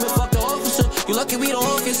 Screaming fuck the officer, you lucky we don't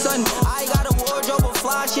off your son. I got a wardrobe of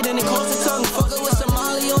fly shit and it costs a tongue. Fuck it with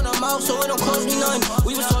Somali on the mouth, so it don't cost me none.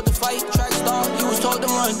 We was taught to fight, track star, you was taught to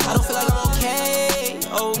run. I don't feel like I'm okay,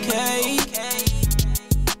 okay.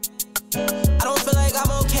 I don't feel like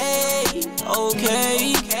I'm okay,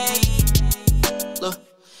 okay. Look,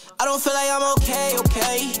 I don't feel like I'm okay,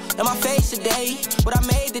 okay. In my face today, what I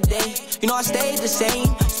made today. You know I stayed the same.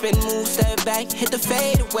 Spin move, step back, hit the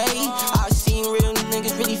fade away. I seen real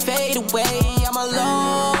niggas really fade away. I'm a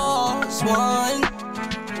lost one.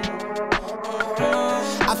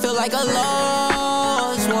 I feel like a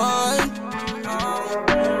lost one.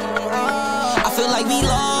 I feel like we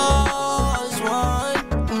lost one.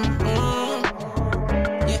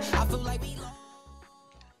 Yeah, I feel like we lost.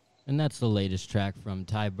 And that's the latest track from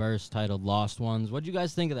Ty Burst titled Lost Ones. What'd you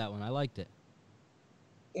guys think of that one? I liked it.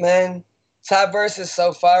 Man, Ty Burst is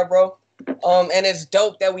so fire, bro. And it's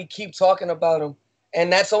dope that we keep talking about him.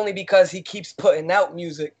 And that's only because he keeps putting out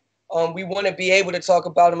music. We wouldn't be able to talk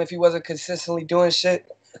about him if he wasn't consistently doing shit.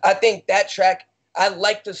 I think that track, I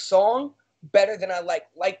like the song better than I like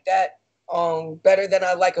that. Better than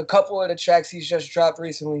I like a couple of the tracks he's just dropped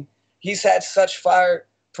recently. He's had such fire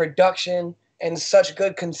production and such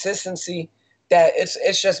good consistency that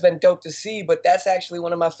it's just been dope to see. But that's actually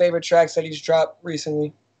one of my favorite tracks that he's dropped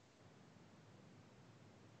recently.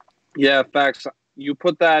 Yeah, facts. You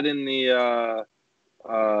put that in the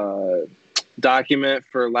document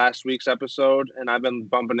for last week's episode, and I've been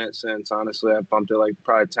bumping it since. Honestly, I've bumped it like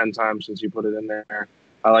probably 10 times since you put it in there.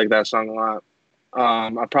 I like that song a lot.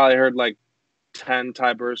 I probably heard like 10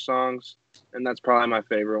 Ty Burst songs, and that's probably my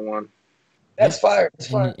favorite one. That's fire. It's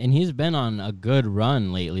fire. And he's been on a good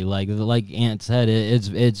run lately. Like Ant said,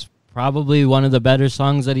 it's probably one of the better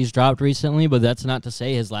songs that he's dropped recently, but that's not to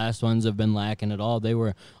say his last ones have been lacking at all. They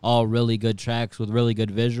were all really good tracks with really good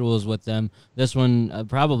visuals with them. This one,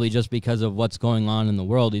 probably just because of what's going on in the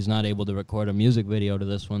world, he's not able to record a music video to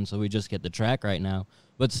this one, so we just get the track right now.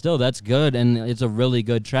 But still, that's good, and it's a really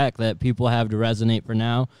good track that people have to resonate for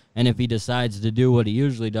now. And if he decides to do what he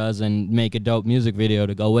usually does and make a dope music video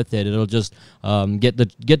to go with it, it'll just get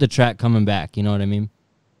the track coming back. You know what I mean?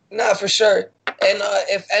 Nah, for sure. And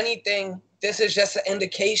if anything, this is just an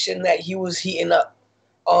indication that he was heating up.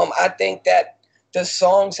 I think that the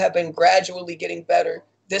songs have been gradually getting better.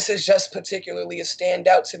 This is just particularly a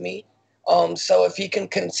standout to me. So if he can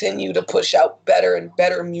continue to push out better and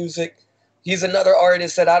better music, he's another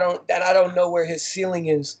artist that I don't know where his ceiling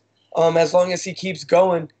is. As long as he keeps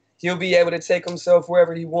going, he'll be able to take himself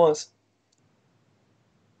wherever he wants.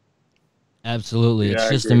 Absolutely. Yeah, it's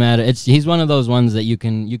just a matter. He's one of those ones that you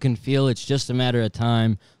can feel it's just a matter of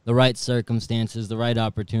time, the right circumstances, the right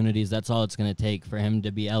opportunities. That's all it's going to take for him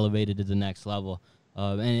to be elevated to the next level.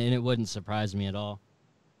 And it wouldn't surprise me at all.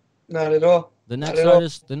 Not at all. The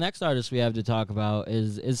next artist we have to talk about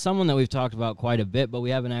is someone that we've talked about quite a bit, but we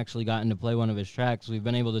haven't actually gotten to play one of his tracks. We've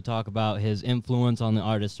been able to talk about his influence on the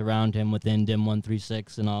artists around him within Dim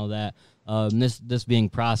 136 and all that. This being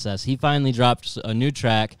Process. He finally dropped a new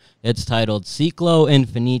track. It's titled Ciclo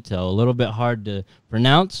Infinito. A little bit hard to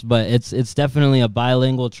pronounce, but it's definitely a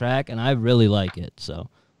bilingual track, and I really like it. So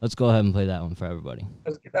let's go ahead and play that one for everybody.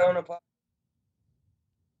 Let's get that on the pop.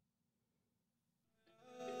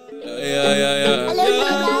 Yeah.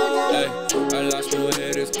 Hey, las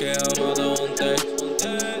mujeres que he amado antes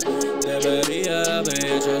debería haber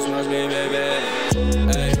hecho más mi bebé.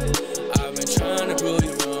 Hey, I've been trying to prove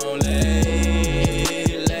you wrong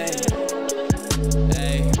lately.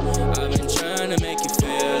 Hey, I've been trying to make you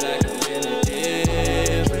feel like I'm in a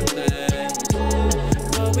different place.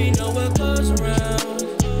 But we know what goes around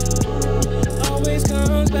always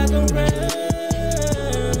comes back around.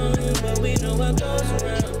 But we know what goes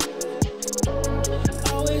around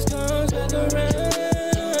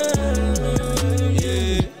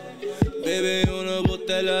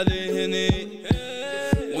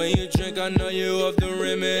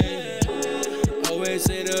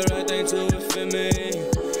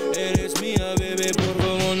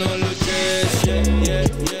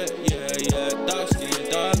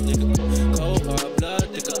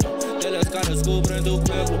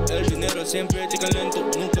pero siempre chica lento,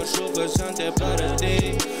 nunca suficiente para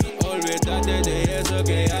ti. Olvídate de eso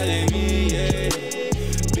que hay de mí, yeah.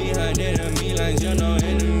 Behind enemy lines, you're no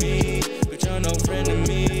enemy, but you're no friend to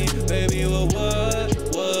me. Baby, what?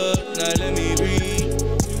 Now let me breathe.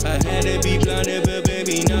 I had to be blinded, but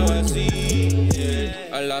baby, now I see,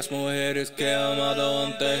 yeah. A las mujeres que he amado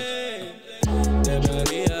antes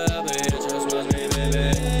debería haber just más mi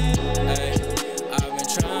bebé. Hey, I've been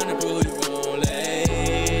trying to prove you wrong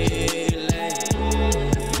lately.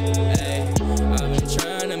 Hey, I've been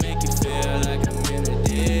trying to make you feel like I'm in a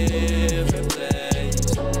different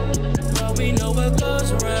place. But we know what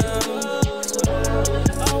goes around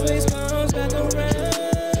always comes back around.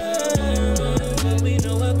 But we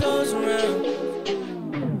know what goes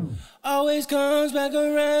around always comes back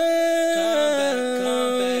around.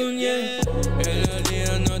 Come back, yeah. El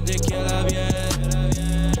día no te queda bien.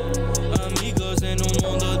 Amigos en un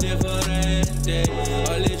mundo diferente.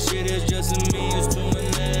 All this shit is just a means to an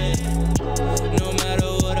end. No matter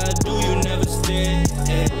what I do, you never stay.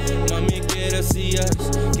 Mami, ¿qué decías?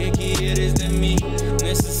 ¿Qué quieres de mí?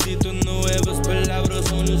 Necesito nuevas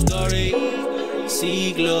palabras on your story.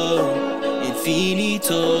 Siglo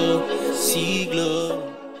infinito. Siglo.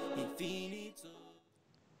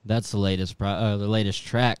 That's the latest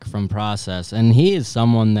track from Process, and he is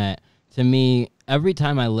someone that, to me, every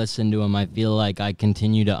time I listen to him, I feel like I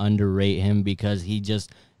continue to underrate him because he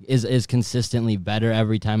just is consistently better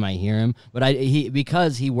every time I hear him. But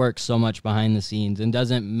because he works so much behind the scenes and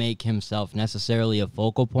doesn't make himself necessarily a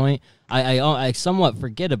focal point, I somewhat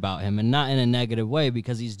forget about him, and not in a negative way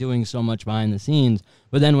because he's doing so much behind the scenes.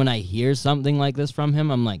 But then when I hear something like this from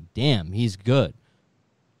him, I'm like, damn, he's good.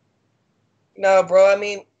 No, bro. I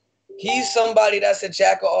mean, he's somebody that's a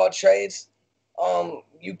jack of all trades.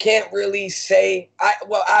 You can't really say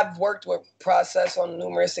I've worked with Process on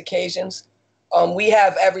numerous occasions. We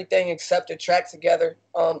have everything except a track together.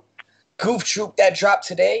 Goof Troop that dropped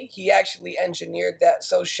today, he actually engineered that.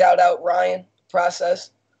 So shout out Ryan Process.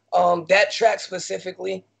 That track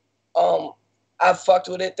specifically, I fucked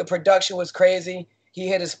with it. The production was crazy. He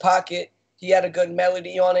hit his pocket. He had a good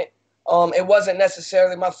melody on it. It wasn't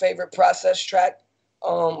necessarily my favorite Process track.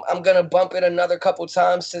 I'm going to bump it another couple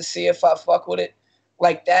times to see if I fuck with it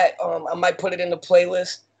like that. I might put it in the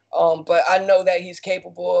playlist. But I know that he's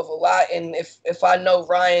capable of a lot. And if I know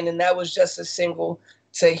Ryan, and that was just a single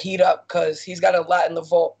to heat up because he's got a lot in the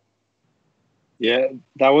vault. Yeah,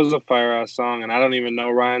 that was a fire-ass song. And I don't even know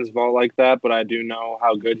Ryan's vault like that, but I do know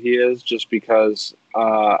how good he is just because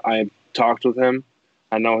I talked with him.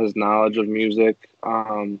 I know his knowledge of music.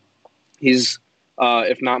 He's,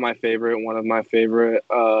 if not my favorite, one of my favorite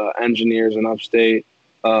engineers in Upstate.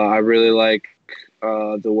 I really like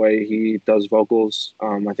the way he does vocals.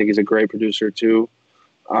 I think he's a great producer too.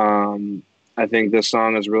 I think this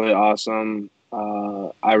song is really awesome.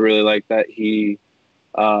 I really like that he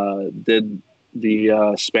did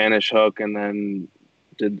the Spanish hook and then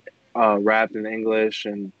did rapped in English.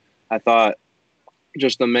 And I thought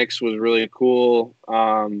just the mix was really cool.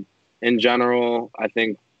 In general, I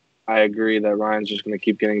think I agree that Ryan's just going to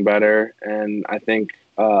keep getting better. And I think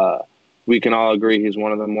we can all agree he's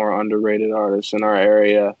one of the more underrated artists in our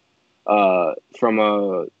area from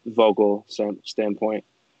a vocal standpoint.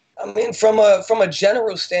 I mean, from a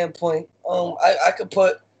general standpoint, I could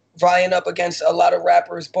put Ryan up against a lot of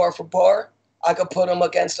rappers bar for bar. I could put him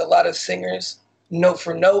against a lot of singers note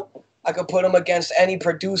for note. I could put him against any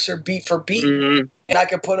producer beat for beat. Mm-hmm. And I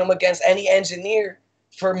could put him against any engineer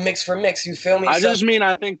for mix. You feel me? I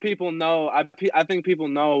think people know. I think people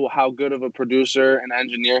know how good of a producer and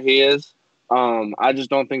engineer he is. I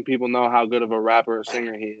just don't think people know how good of a rapper or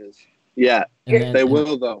singer he is. Yeah, they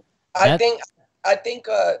will though. I think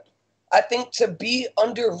to be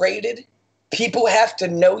underrated, people have to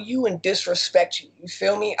know you and disrespect you. You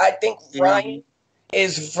feel me? I think Ryan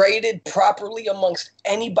is rated properly amongst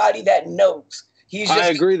anybody that knows. I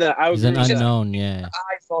agree that he's an unknown. Yeah.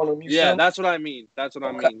 Eyes on him. Yeah, that's what I mean. I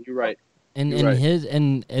mean. You're right.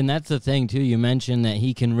 And that's the thing too. You mentioned that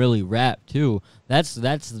he can really rap too. That's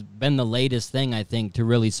been the latest thing I think to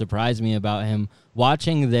really surprise me about him.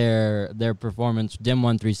 Watching their performance, Dim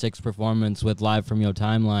 136 performance with Live from Your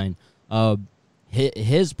Timeline.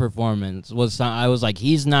 His performance was, I was like,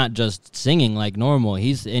 he's not just singing like normal.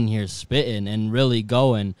 He's in here spitting and really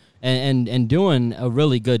going and doing a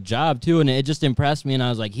really good job too. And it just impressed me. And I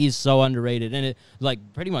was like, he's so underrated. And it, like,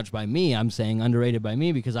 pretty much by me, I'm saying underrated by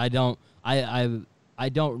me because I don't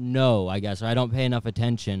know, I guess, or I don't pay enough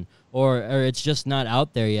attention, or it's just not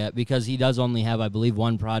out there yet because he does only have, I believe,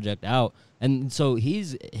 one project out. And so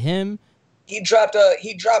He dropped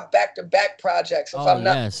back-to-back projects.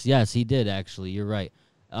 Yes, he did actually. You're right.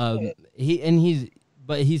 He's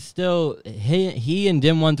still he and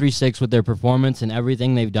Dim 136 with their performance and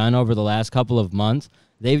everything they've done over the last couple of months.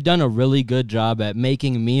 They've done a really good job at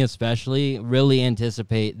making me especially really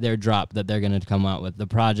anticipate their drop that they're going to come out with, the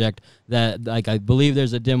project that, like, I believe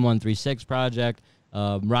there's a Dim 136 project.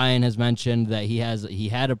 Ryan has mentioned that he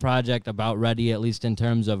had a project about ready, at least in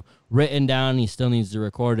terms of written down. He still needs to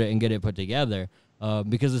record it and get it put together.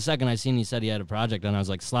 Because the second I seen he said he had a project and I was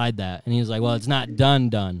like, slide that. And he was like, well, it's not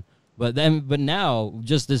done. But now,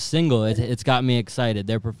 just this single, it's got me excited.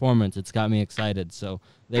 Their performance, it's got me excited. So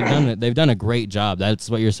they've done a great job. That's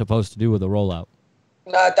what you're supposed to do with a rollout.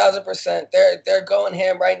 Nah, 1,000%. They're going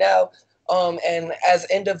ham right now. And as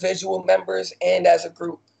individual members and as a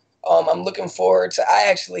group, I'm looking forward to.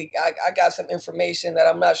 I got some information that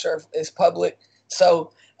I'm not sure if is public,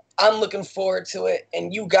 so I'm looking forward to it,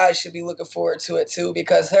 and you guys should be looking forward to it too,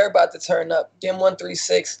 because they're about to turn up. Dim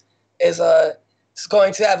 136 is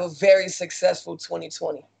going to have a very successful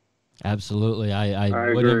 2020. Absolutely.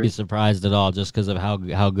 I wouldn't be surprised at all just because of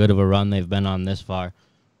how good of a run they've been on this far.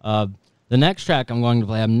 The next track I'm going to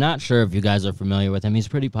play, I'm not sure if you guys are familiar with him. He's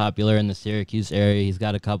pretty popular in the Syracuse area. He's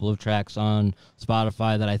got a couple of tracks on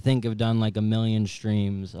Spotify that I think have done like 1 million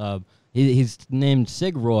streams. He's named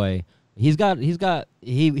Sig Roy. It's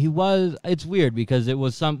weird because it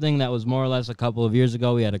was something that was more or less a couple of years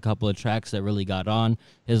ago. We had a couple of tracks that really got on.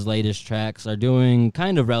 His latest tracks are doing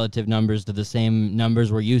kind of relative numbers to the same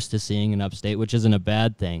numbers we're used to seeing in Upstate, which isn't a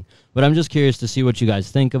bad thing. But I'm just curious to see what you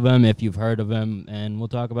guys think of him, if you've heard of him, and we'll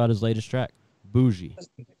talk about his latest track, Bougie.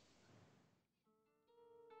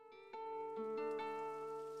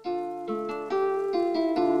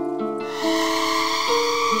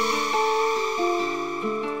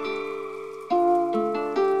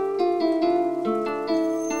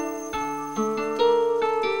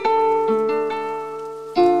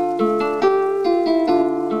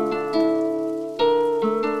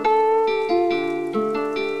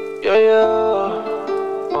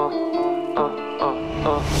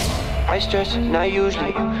 I stress, not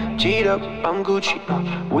usually. G'd up, I'm Gucci.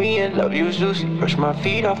 We in love, use Lucy. Brush my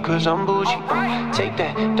feet off, cause I'm bougie. Take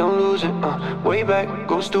that, don't lose it. Way back,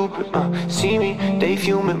 go stupid. See me, they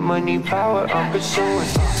fuming, money, power, I'm pursuing.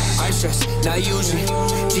 I stress, not usually.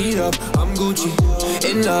 G'd up, I'm Gucci.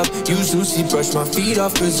 In love, use Lucy. Brush my feet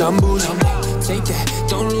off, cause I'm bougie. Take that,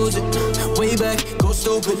 don't lose it. Way back, go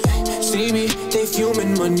stupid. See me, they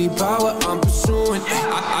fuming, money, power, I'm pursuing.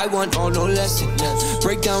 I want all, no lesson.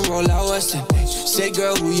 Break down, roll out Western. Say,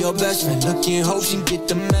 girl, who your best friend? Looking, hope she get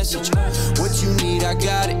the message. What you need, I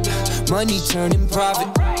got it. Money turning profit.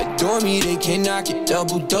 Adore me, they can't knock it.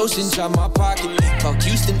 Double dose inside my pocket. Fuck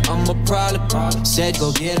Houston, I'm a problem. Said,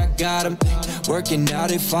 go get, I got him. Working out,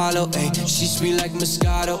 they follow. Ay, she sweet like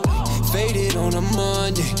Moscato. Faded on a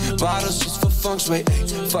Monday. Bottles just for feng shui.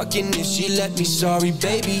 Fucking if she let me, sorry,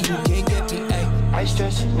 baby, you can't get me. Ay. I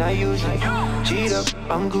stress, not usually. G'd up,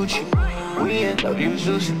 I'm Gucci. We in love, use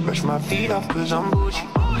Lucy. Brush my feet off, cause I'm bougie.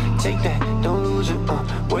 Take that, don't lose it.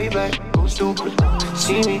 Way back, go stupid.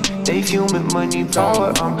 See me, they fuming, money,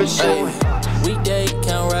 power, I'm pursuing. Weekday,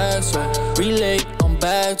 count racks, right? Relay, I'm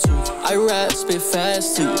back to I rap, spit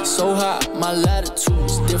fast to you. So hot, my latitude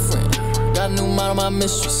is different. Got a new model, my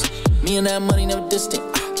mistress. Me and that money never distant.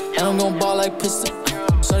 And I'm gon' ball like Piston.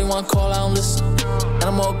 Shorty wanna call, I don't listen. And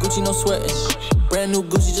I'm all Gucci, no sweating. Brand new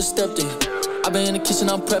Gucci, just stepped in. I been in the kitchen,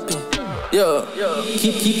 I'm prepping. Yeah,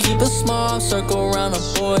 keep a small circle around the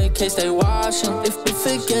boy in case they watching. If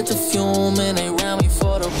it get to fuming, they round me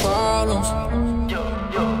for the problems.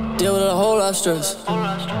 Deal with a whole lot of stress.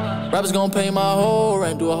 Rappers gon' pay my whole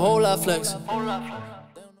rent, do a whole lot of flexing.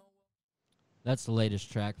 That's the latest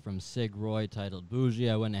track from Sig Roy titled Bougie.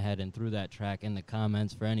 I went ahead and threw that track in the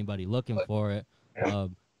comments for anybody looking for it.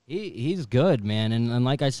 He's good, man. And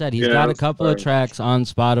like I said, he's got a couple of tracks on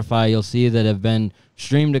Spotify you'll see that have been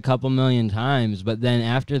streamed a couple million times. But then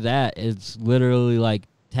after that, it's literally like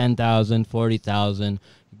 10,000, 40,000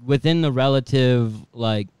 within the relative,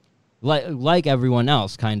 like everyone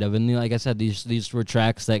else, kind of. And like I said, these were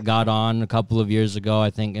tracks that got on a couple of years ago, I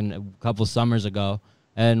think, and a couple summers ago,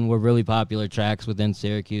 and were really popular tracks within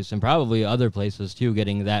Syracuse and probably other places too,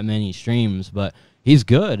 getting that many streams. But he's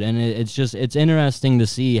good, and it's interesting to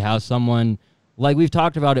see how someone, like we've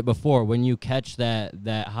talked about it before, when you catch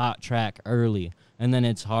that hot track early, and then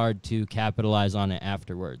it's hard to capitalize on it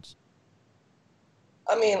afterwards.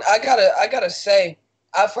 I mean, I gotta say,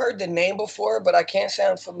 I've heard the name before, but I can't say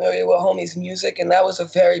I'm familiar with homie's music, and that was a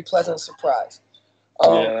very pleasant surprise.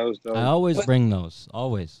 Yeah, that was dope. I always bring those,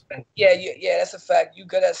 always. Yeah, that's a fact. You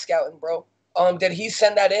good at scouting, bro. Did he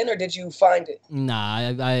send that in, or did you find it?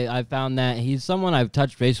 Nah, I found that he's someone I've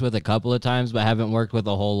touched base with a couple of times, but haven't worked with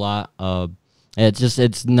a whole lot. It's just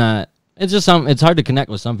it's hard to connect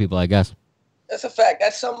with some people, I guess. That's a fact.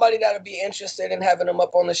 That's somebody that would be interested in having him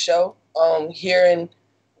up on the show. Hearing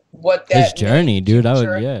what that his journey, dude. I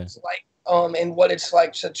would, yeah. Like, and what it's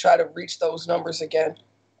like to try to reach those numbers again.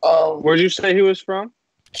 Where'd you say he was from?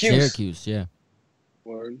 Syracuse, yeah.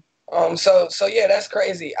 Word. So yeah, that's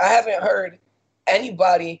crazy. I haven't heard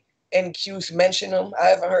anybody in Cuse mention him. I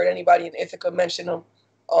haven't heard anybody in Ithaca mention him.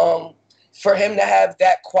 For him to have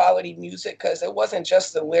that quality music, because it wasn't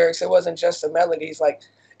just the lyrics, it wasn't just the melodies. Like,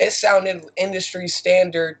 it sounded industry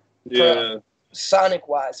standard, sonic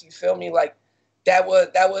wise. You feel me? Like, that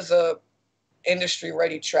was a industry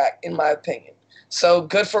ready track, in my opinion. So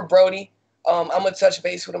good for Brody. I'm gonna touch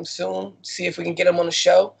base with him soon, see if we can get him on the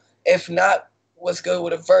show. If not, what's good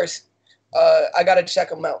with a verse? I gotta check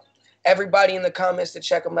him out. Everybody in the comments to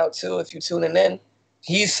check him out too. If you're tuning in,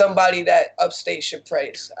 he's somebody that Upstate should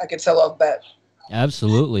praise. I can tell off bat.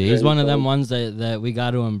 Absolutely, he's one of them ones that we got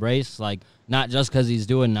to embrace. Like, not just because he's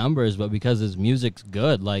doing numbers, but because his music's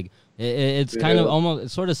good. Like, it's kind of almost,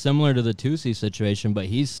 it's sort of similar to the Tusi situation, but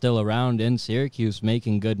he's still around in Syracuse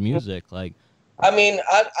making good music. Like, I mean,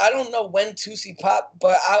 I don't know when Tusi popped,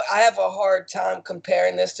 but I have a hard time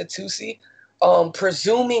comparing this to Tusi.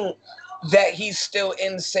 Presuming that he's still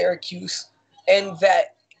in Syracuse and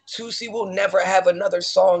that Tusi will never have another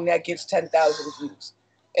song that gets 10,000 views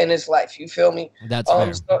in his life. You feel me? That's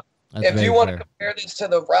fair. So if you want to compare this to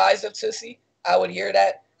the rise of Tusi, I would hear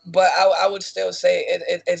that, but I would still say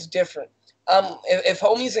it's different. If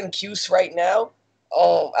homie's in Cuse right now,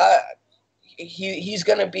 he's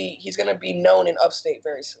gonna be known in Upstate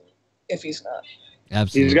very soon. If he's not,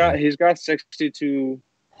 absolutely, he's got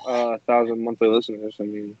 62,000 monthly listeners. I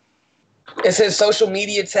mean, is his social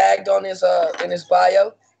media tagged on his in his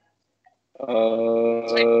bio?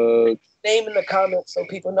 Name in the comments so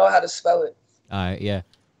people know how to spell it. All right, yeah.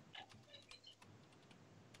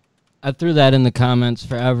 I threw that in the comments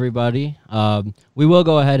for everybody. We will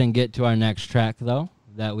go ahead and get to our next track, though,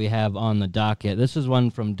 that we have on the docket. This is one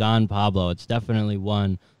from Don Pablo. It's definitely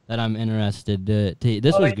one that I'm interested to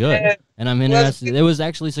this was good, and I'm interested. It was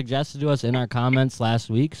actually suggested to us in our comments last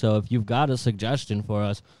week, so if you've got a suggestion for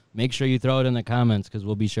us, make sure you throw it in the comments, because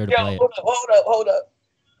we'll be sure to play it. Hold up.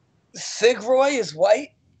 Sigroy is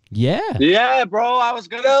white? Yeah. Yeah, bro. I was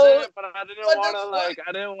gonna say it, but I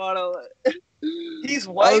didn't want to. He's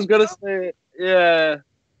white. I was gonna say it. Yeah.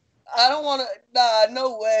 I don't want to. Nah,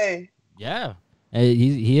 no way. Yeah,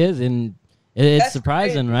 he is, and it's That's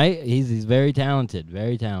surprising, crazy. right? He's very talented,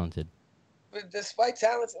 very talented. But despite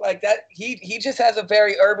talents like that, he just has a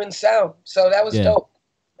very urban sound. So that was dope.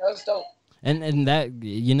 That was dope. And that,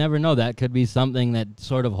 you never know, that could be something that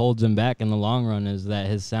sort of holds him back in the long run, is that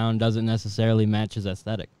his sound doesn't necessarily match his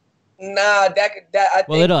aesthetic. Nah,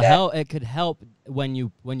 it'll help. It could help when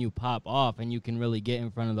you pop off and you can really get in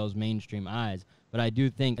front of those mainstream eyes. But I do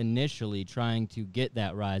think initially trying to get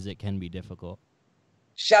that rise, it can be difficult.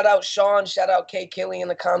 Shout out Sean, shout out K Killy in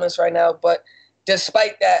the comments right now. But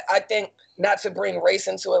despite that, I think, not to bring race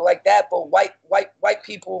into it like that, but white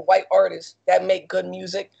people, white artists that make good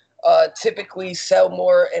music typically sell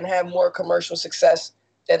more and have more commercial success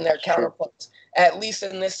than their counterparts. At least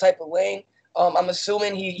in this type of lane. I'm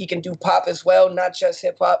assuming he can do pop as well, not just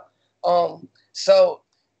hip hop. So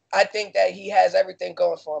I think that he has everything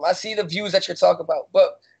going for him. I see the views that you're talking about,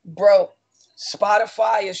 but bro,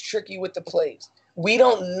 Spotify is tricky with the plays. We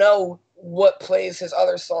don't know what plays his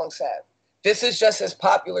other songs have. This is just his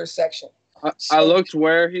popular section. I looked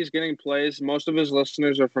where he's getting plays. Most of his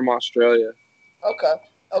listeners are from Australia. Okay.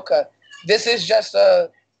 This is just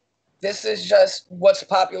what's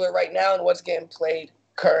popular right now and what's getting played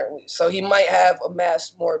currently. So he might have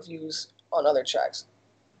amassed more views on other tracks.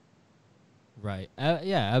 Right.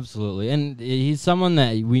 Yeah, absolutely. And he's someone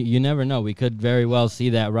that you never know. We could very well see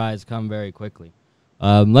that rise come very quickly.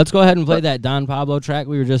 Let's go ahead and play that Don Pablo track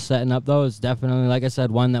we were just setting up, though. It's definitely, like I said,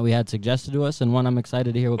 one that we had suggested to us, and one I'm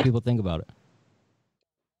excited to hear what people think about it.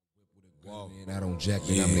 I don't jack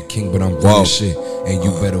it, I'm the king, but I'm running shit. And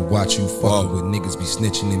you better watch you fucking with niggas be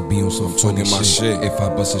snitching and be on some talking my shit. If I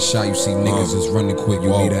bust a shot, you see niggas is running quick.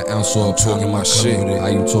 You need an ounce or talking my shit. How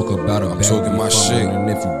you talk about I'm talking my shit. And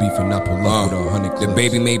if you beefing, I pull up with 100 clips. The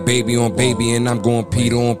baby made baby on baby, and I'm going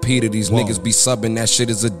Peter on Peter. These niggas be subbing, that shit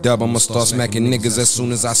is a dub. I'ma start smacking niggas as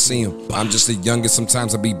soon as I see them. I'm just the youngest,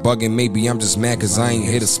 sometimes I be bugging. Maybe I'm just mad cause I ain't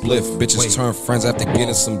hit a spliff. Bitches turn friends after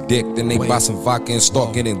getting some dick. Then they buy some vodka and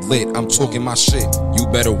start getting lit. I'm talking my shit. You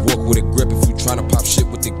better walk with a grip if you tryna pop shit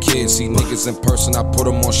with with the kids. See niggas in person, I put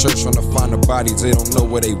them on shirts trying to find the bodies, they don't know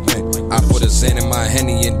where they went. I put a Xan in my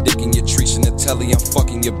Henny and dick in your treats in the telly, I'm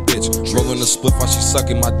fucking your bitch. Rolling a split while she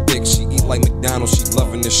sucking my dick. She eat like McDonald's, she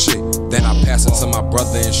loving this shit. Then I pass it to my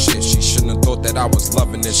brother and shit. She shouldn't have thought that I was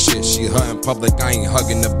loving this shit. She her in public, I ain't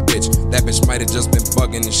hugging the bitch. That bitch might have just been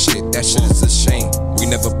bugging and shit. That shit is a shame. We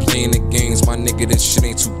never playing the games, my nigga, this shit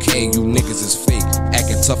ain't 2K. You niggas is fake.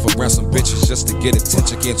 Acting tough around some bitches just to get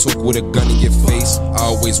attention. Can't talk with a gun in your face. I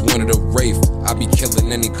always wanted a Wraith. I be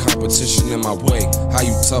killing any competition in my way. How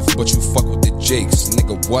you tough, but you fuck with the Jakes?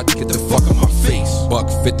 Nigga, what? Get the fuck on my face. Buck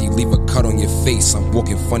 50, leave a cut on your face. I'm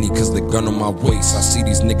walking funny cause the gun on my waist. I see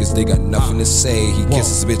these niggas, they got nothing to say. He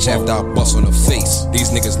kisses bitch after I bust on her face. These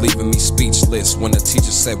niggas leaving me speechless when the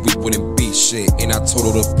teacher said we wouldn't beat shit. And I told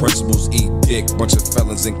her the principals eat dick. Bunch of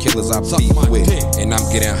felons and killers I beat with. And I'm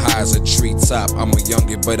getting high as a treetop. I'm a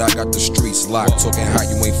youngin', but I got the streets locked. Talking how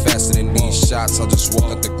you ain't faster than these shots. I'll just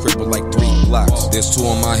walk out the crib with like 3 blocks. There's 2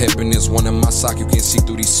 on my hip and there's 1 in my sock. You can't see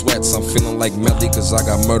through these sweats. I'm feeling like Melly cause I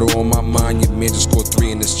got murder on my mind. Your man just scored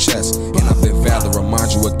 3 in his chest. And I've been valid,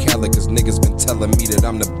 remind you of Cali cause niggas been telling me that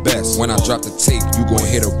I'm the best. When I drop the tape, you gon'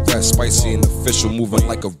 hear the rest. Spicy and official, moving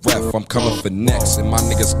like a ref. I'm coming for next, and my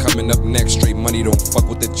niggas coming up next. Straight money, don't fuck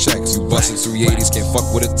with the checks. You bustin' 380s, can't fuck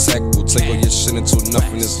with a tech. We'll take all your shit until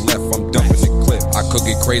nothing is left. I'm dumping the clip. I could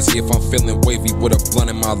get crazy if I'm feeling wavy with a blunt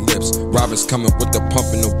in my lips. Robin's coming with the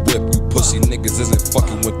pump and the whip. You pussy niggas isn't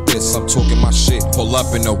fucking with this. I'm talking my shit. Pull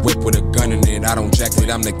up in a whip with a gun in it. I don't jack it,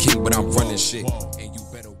 I'm the king, but I'm running shit. And you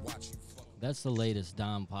better watch. That's the latest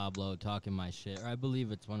Don Pablo talking my shit, or I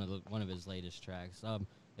believe it's one of his latest tracks.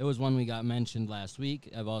 It was one we got mentioned last week.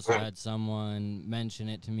 I've also had someone mention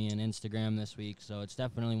it to me on Instagram this week, so it's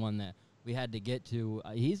definitely one that we had to get to.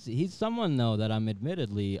 He's someone though that I'm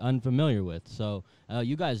admittedly unfamiliar with. So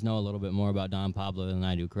you guys know a little bit more about Don Pablo than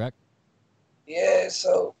I do, correct? Yeah.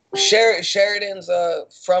 So Sheridan's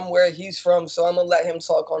from where he's from, so I'm gonna let him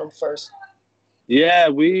talk on him first. Yeah,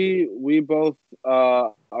 we both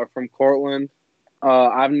are from Cortland.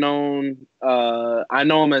 I know him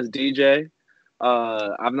as DJ.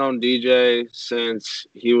 I've known DJ since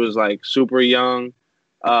he was like super young.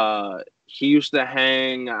 He used to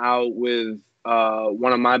hang out with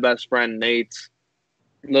one of my best friend Nate's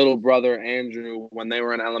little brother Andrew when they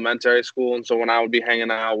were in elementary school, and so when I would be hanging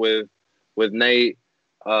out with Nate,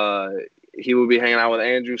 he would be hanging out with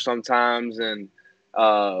Andrew sometimes, and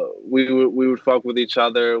we would fuck with each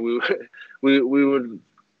other. We would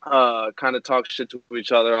kind of talk shit to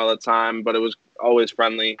each other all the time, but it was always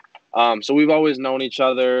friendly. So we've always known each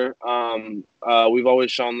other. We've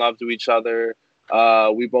always shown love to each other.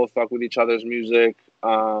 We both fuck with each other's music.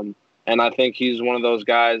 And I think he's one of those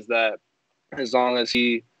guys that as long as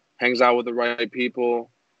he hangs out with the right people,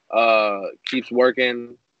 keeps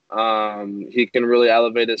working, he can really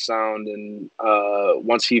elevate his sound. And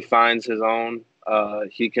once he finds his own,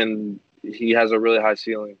 he has a really high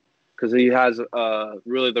ceiling because he has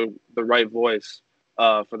really the right voice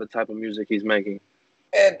for the type of music he's making.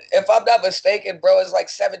 And if I'm not mistaken, bro, it's like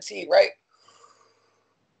 17, right?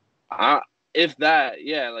 If that,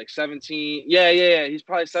 yeah, like 17. Yeah. He's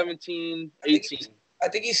probably 17, 18. I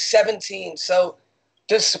think he's 17. So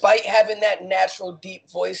despite having that natural deep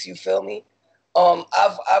voice, you feel me?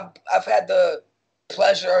 I've had the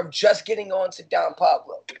pleasure of just getting on to Don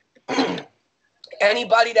Pablo.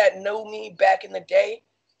 Anybody that knew me back in the day,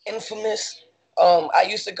 Infamous, I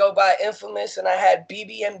used to go by Infamous and I had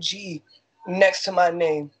BBMG next to my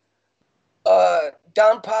name.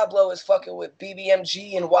 Don Pablo is fucking with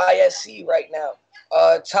BBMG and YSC right now.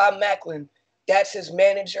 Tom Macklin, that's his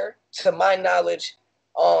manager, to my knowledge.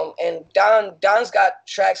 And Don's got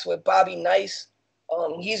tracks with Bobby Nice.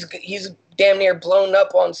 He's damn near blown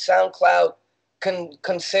up on SoundCloud,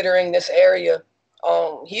 considering this area.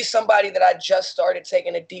 He's somebody that I just started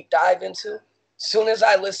taking a deep dive into. Soon as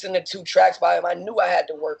I listened to 2 tracks by him, I knew I had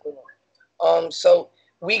to work with him. So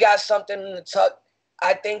we got something in the tuck.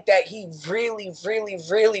 I think that he really, really,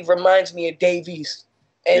 really reminds me of Dave East.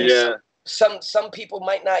 And yeah. some people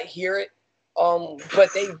might not hear it,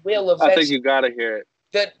 but they will eventually. I think you gotta hear it.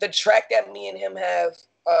 The track that me and him have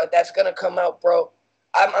that's gonna come out, bro.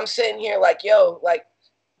 I'm sitting here like, yo, like,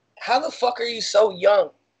 how the fuck are you so young?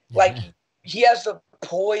 Like, he has the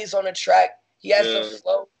poise on the track. He has the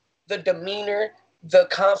flow, the demeanor, the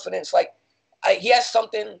confidence. Like, he has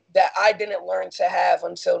something that I didn't learn to have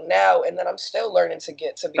until now, and that I'm still learning to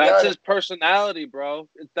get, to be honest. That's his personality, bro.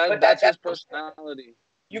 That's his personality.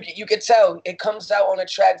 You could tell. It comes out on the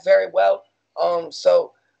track very well.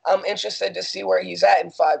 So I'm interested to see where he's at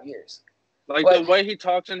in 5 years. Like But the way he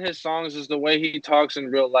talks in his songs is the way he talks in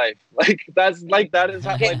real life. That is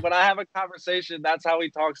how, like when I have a conversation, that's how he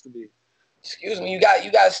talks to me. excuse me, you got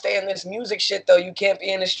to stay in this music shit though. You can't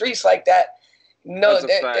be in the streets like that. No, That's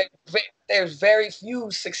a fact. there's very few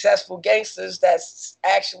successful gangsters that's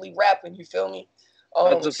actually rapping. You feel me?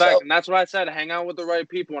 That's a fact, and that's what I said. Hang out with the right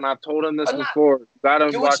people, and I've told him this before. You gotta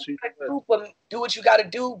do watch what you gotta do, but do what you gotta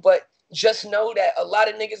do. But just know that a lot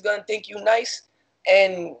of niggas gonna think you nice,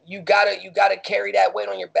 and you gotta carry that weight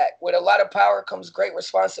on your back. With a lot of power comes great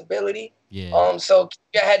responsibility. Yeah. So keep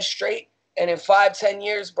your head straight, and in 5-10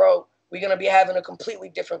 years, bro, we're gonna be having a completely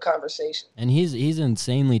different conversation. And he's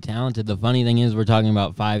insanely talented. The funny thing is, we're talking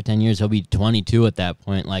about 5-10 years. He'll be 22 at that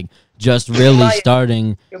point. Like, just really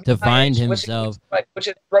starting to find himself. Which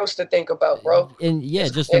is gross to think about, bro. And yeah,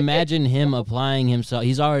 just imagine him applying himself.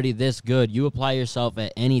 He's already this good. You apply yourself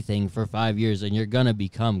at anything for 5 years, and you're gonna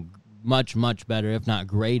become much, much better, if not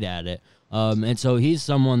great at it. And so he's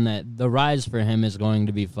someone that the rise for him is going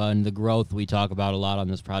to be fun. The growth we talk about a lot on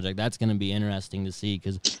this project, that's going to be interesting to see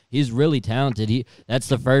because he's really talented. That's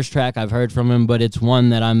the first track I've heard from him, but it's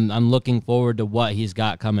one that I'm looking forward to what he's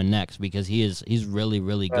got coming next because he's really,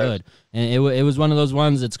 really good. And it was one of those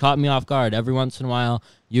ones that's caught me off guard. Every once in a while,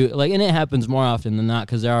 and it happens more often than not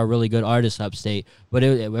because there are really good artists upstate. But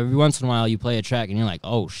every once in a while, you play a track and you're like,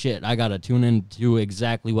 oh shit, I gotta tune into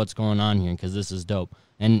exactly what's going on here because this is dope.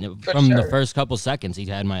 And from the first couple seconds, he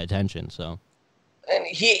had my attention. So, and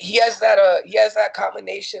he has that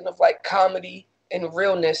combination of like comedy and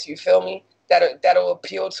realness. You feel me? That'll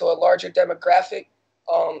appeal to a larger demographic.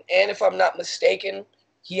 And if I'm not mistaken,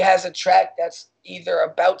 he has a track that's either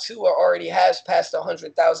about to or already has passed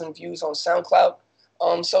 100,000 views on SoundCloud.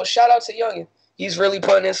 So shout out to Youngin. He's really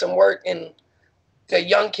putting in some work, and the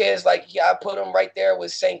young kids, like, I put him right there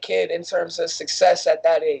with Saint Kid in terms of success at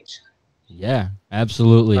that age. Yeah,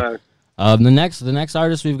 absolutely. The next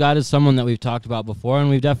artist we've got is someone that we've talked about before, and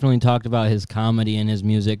we've definitely talked about his comedy and his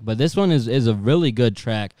music, but this one is a really good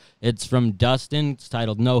track. It's from Dustin. It's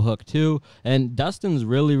titled No Hook 2, and Dustin's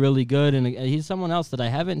really, really good, and he's someone else that I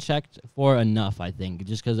haven't checked for enough, I think,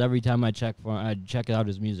 just because every time I check out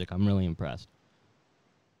his music, I'm really impressed.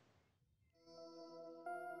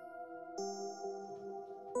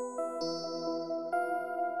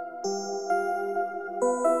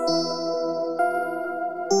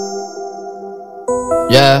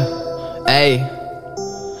 Yeah, ayy.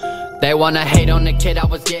 They wanna hate on the kid, I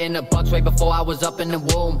was getting the bucks way before I was up in the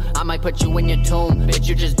womb. I might put you in your tomb, bitch,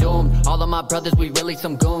 you just doomed. All of my brothers, we really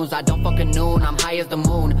some goons. I don't fucking noon, I'm high as the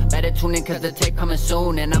moon. Better tune in cause the tape coming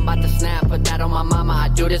soon. And I'm about to snap, put that on my mama. I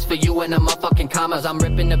do this for you in the motherfucking commas. I'm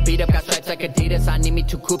ripping the beat up, got stripes like Adidas. I need me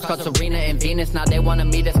 2 coupes called Serena and Venus. Now they wanna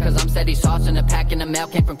meet us cause I'm steady saucing. The pack in the mail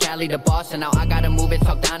came from Cali to Boston. Now I gotta move it,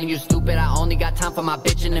 talk down and you stupid. I only got time for my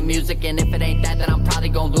bitch and the music. And if it ain't that, then I'm probably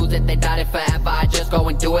gonna lose it. They doubt it forever, I just go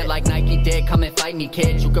and do it like Nike did. Come and fight me,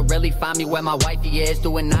 kids. You could really find me where my wifey is.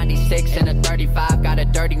 Doing 96 and a 35. Got a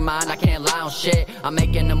dirty mind, I can't lie on shit. I'm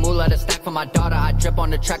making a moolah to stack for my daughter. I drip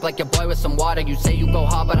on the track like your boy with some water. You say you go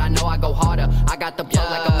hard, but I know I go harder. I got the plug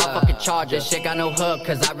like a motherfucking charger. This shit got no hook,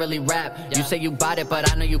 cause I really rap. You say you bought it, but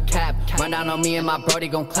I know you cap. Run down on me and my brody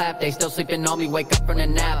gon' clap. They still sleeping on me, wake up from the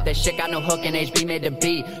nap. That shit got no hook and HB made the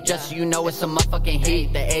beat. Just so you know it's some motherfucking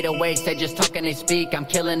heat. The 808s, they just talk and they speak. I'm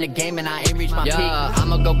killing the game and I ain't reached my peak.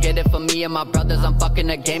 I'ma go get it for me and my brothers. I'm fucking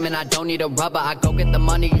the game and I don't need a rubber. I go get the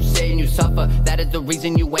money, you sit and you suffer. That is the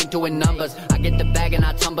reason you ain't doing numbers. I get the bag and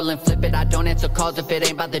I tumble and flip it. I don't answer calls if it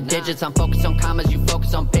ain't about the digits. I'm focused on commas, you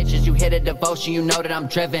focus on bitches. You hit a devotion, you know that I'm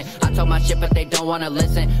driven. I talk my shit but they don't wanna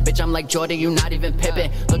listen. Bitch, I'm like Jordan, you not even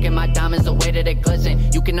Pippen. Look at my diamonds, the way that they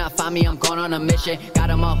glisten. You cannot find me, I'm going on a mission. Got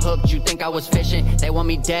them all hooked, you think I was fishing. They want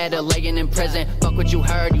me dead or laying in prison. Fuck what you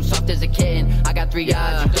heard, you soft as a kitten. I got 3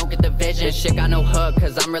 eyes, you don't get the vision. This shit got no hook,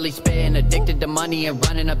 cause I'm really spitting. Addicted to money and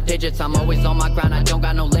running up digits. I'm always on my grind, I don't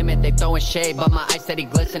got no limit. They throwing shade, but my eyes steady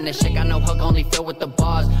glisten. This shit got no hook, only filled with the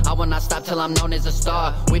bars. I will not stop till I'm known as a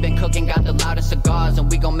star. We been cooking, got the loudest cigars,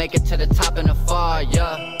 and we gon' make it to the top and afar,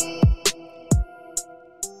 yeah.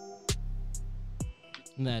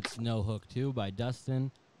 That's No Hook 2 by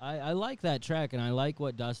Dustin. I like that track, and I like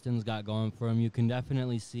what Dustin's got going for him. You can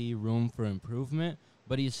definitely see room for improvement,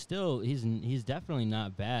 but he's definitely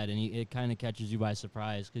not bad, and it kind of catches you by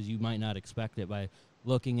surprise because you might not expect it by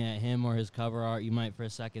looking at him or his cover art. You might for a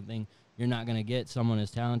second think you're not going to get someone as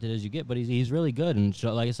talented as you get, but he's really good, and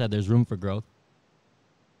like I said, there's room for growth.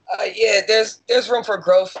 Yeah, there's room for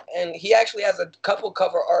growth, and he actually has a couple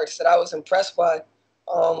cover arts that I was impressed by.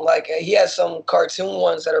 He has some cartoon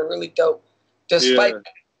ones that are really dope. Despite,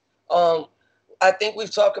 I think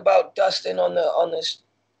we've talked about Dustin on this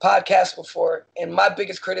podcast before, and my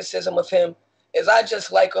biggest criticism of him is I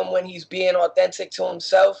just like him when he's being authentic to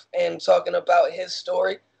himself and talking about his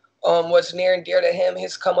story, what's near and dear to him,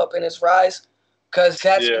 his come up and his rise, because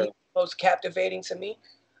that's when he's most captivating to me.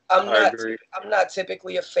 I agree. I'm not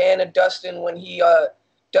typically a fan of Dustin when he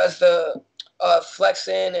does the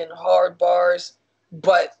flexing and hard bars,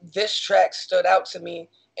 but this track stood out to me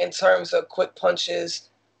in terms of quick punches,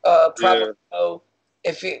 proper flow.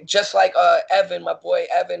 If it just like Evan, my boy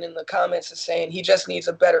Evan in the comments is saying, he just needs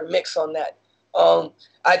a better mix on that.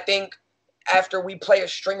 I think after we play a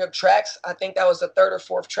string of tracks, I think that was the third or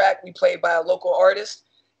fourth track we played by a local artist,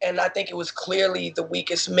 and I think it was clearly the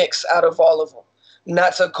weakest mix out of all of them.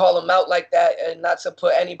 Not to call them out like that and not to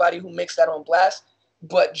put anybody who mixed that on blast,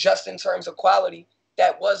 but just in terms of quality,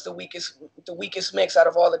 that was the weakest mix out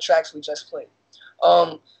of all the tracks we just played.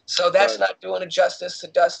 So that's not doing a justice to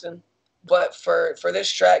Dustin. But for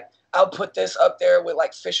this track, I'll put this up there with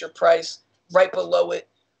like Fisher Price, right below it.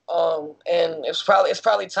 And it's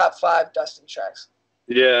probably top 5 Dustin tracks.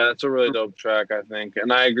 Yeah, it's a really dope track, I think.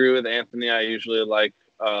 And I agree with Anthony. I usually like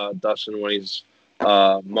Dustin when he's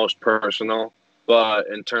most personal. But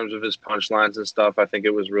in terms of his punchlines and stuff, I think it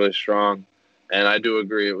was really strong. And I do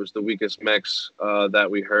agree it was the weakest mix that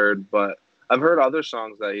we heard. But I've heard other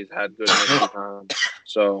songs that he's had good mixes on.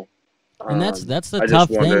 So, and that's the tough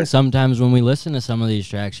thing sometimes when we listen to some of these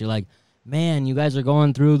tracks. You're like, man, you guys are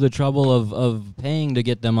going through the trouble of paying to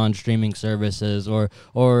get them on streaming services or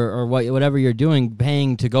whatever you're doing,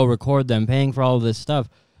 paying to go record them, paying for all of this stuff.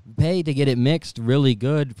 Pay to get it mixed really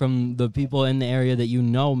good from the people in the area that you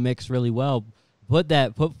know mix really well.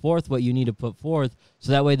 Put forth what you need to put forth,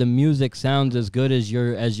 so that way the music sounds as good as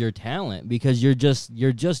your talent, because you're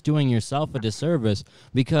just doing yourself a disservice,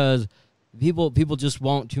 because people just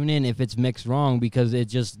won't tune in if it's mixed wrong, because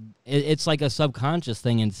it's like a subconscious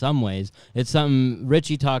thing in some ways. It's something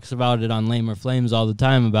Richie talks about it on Lamer Flames all the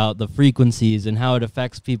time, about the frequencies and how it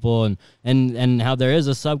affects people, and how there is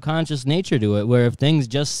a subconscious nature to it, where if things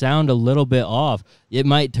just sound a little bit off, it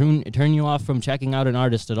might turn you off from checking out an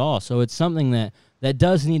artist at all. So it's something that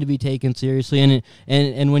does need to be taken seriously.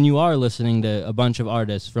 And when you are listening to a bunch of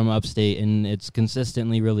artists from upstate and it's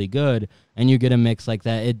consistently really good, and you get a mix like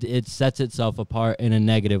that, it sets itself apart in a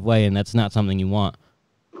negative way, and that's not something you want.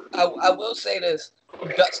 I will say this.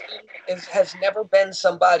 Dustin has never been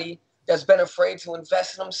somebody that's been afraid to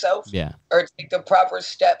invest in himself, or take the proper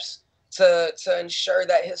steps to ensure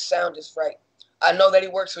that his sound is right. I know that he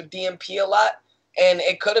works with DMP a lot, and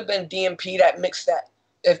it could have been DMP that mixed that.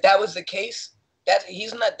 If that was the case, that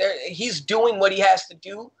he's not there. He's doing what he has to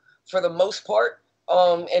do for the most part.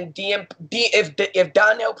 And if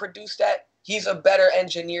Donnell produced that, he's a better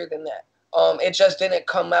engineer than that. It just didn't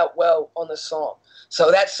come out well on the song. So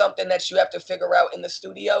that's something that you have to figure out in the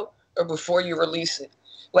studio or before you release it.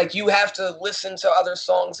 Like, you have to listen to other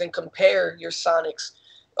songs and compare your sonics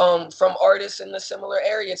from artists in the similar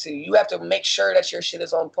area to you. You have to make sure that your shit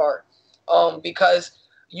is on par, because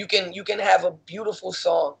you can have a beautiful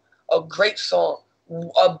song, a great song,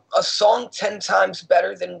 a song 10 times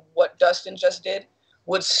better than what Dustin just did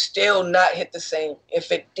would still not hit the same if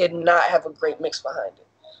it did not have a great mix behind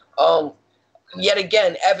it. Yet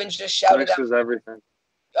again, Evan just shouted out. Mixes everything.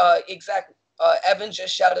 Exactly. Evan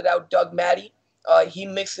just shouted out Doug Matty. He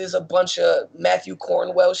mixes a bunch of Matthew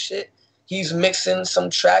Cornwell shit. He's mixing some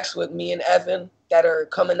tracks with me and Evan that are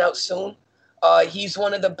coming out soon. He's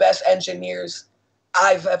one of the best engineers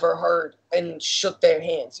I've ever heard and shook their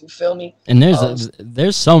hands. You feel me? And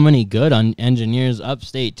there's so many good engineers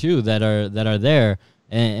upstate too that are there,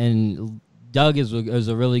 and Doug is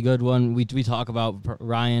a really good one. We talk about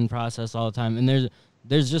Ryan Process all the time, and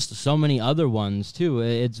there's just so many other ones too.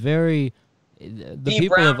 It's very the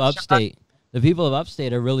people of upstate. The people of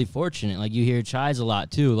upstate are really fortunate. Like, you hear Chai's a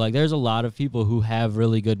lot too. Like, there's a lot of people who have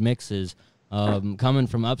really good mixes coming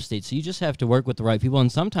from upstate. So you just have to work with the right people,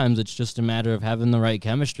 and sometimes it's just a matter of having the right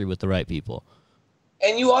chemistry with the right people.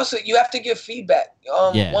 And you have to give feedback.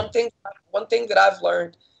 One thing that I've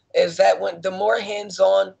learned is that when the more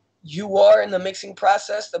hands-on you are in the mixing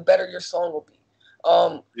process, the better your song will be.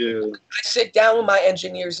 I sit down with my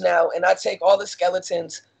engineers now, and I take all the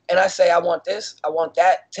skeletons, and I say, I want this, I want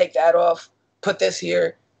that, take that off, put this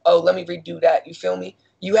here. Oh, let me redo that. You feel me?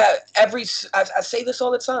 You have I say this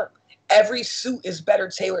all the time. Every suit is better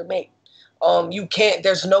tailor-made.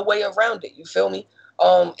 There's no way around it. You feel me?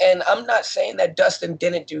 And I'm not saying that Dustin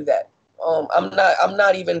didn't do that. I'm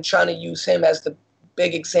not even trying to use him as the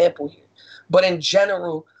big example here. But in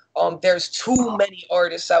general, there's too many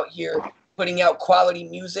artists out here putting out quality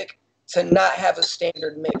music to not have a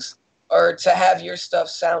standard mix, or to have your stuff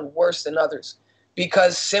sound worse than others.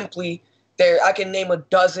 Because simply, I can name a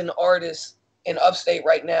dozen artists in upstate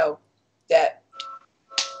right now that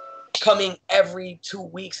coming every 2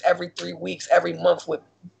 weeks, every 3 weeks, every month with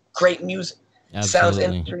great music. Sounds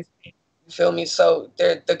Absolutely. industry. You feel me? So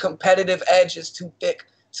the competitive edge is too thick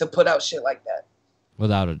to put out shit like that.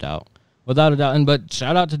 Without a doubt. Without a doubt. And but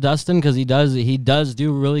shout out to Dustin, because he does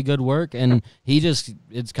do really good work, and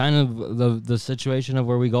it's kind of the situation of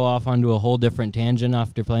where we go off onto a whole different tangent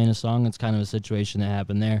after playing a song. It's kind of a situation that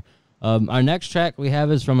happened there. Our next track we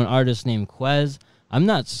have is from an artist named Quez. I'm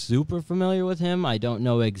not super familiar with him. I don't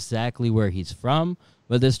know exactly where he's from,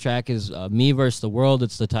 but this track is Me vs. the World.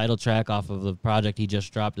 It's the title track off of the project he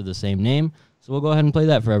just dropped of the same name. So we'll go ahead and play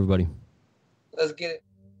that for everybody. Let's get it.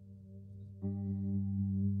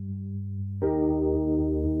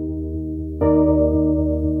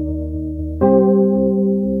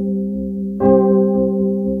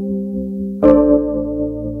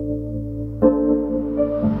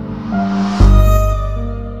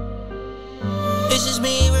 It's just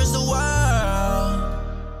me versus the world.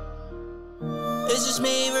 It's just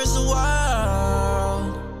me versus the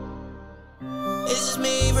world. It's just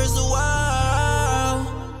me versus the world.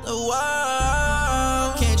 The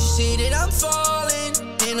world. Can't you see that I'm falling?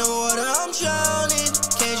 In the water I'm drowning.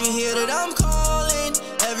 Can't you hear that I'm calling?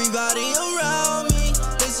 Everybody around me.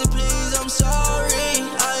 Listen please, I'm sorry.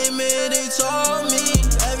 I admit they told me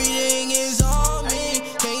everything is on me.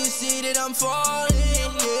 Can you see that I'm falling?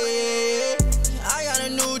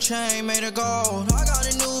 Chain made of gold. I got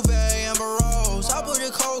a new Bay Amber Rose. I put the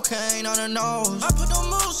cocaine on her nose. I put the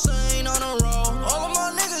Mulsanne on her roll. All of my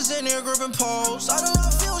niggas in here gripping poles. I do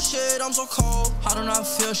not feel shit, I'm so cold. I do not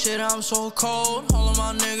feel shit, I'm so cold. All of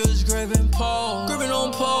my niggas gripping poles. Gripping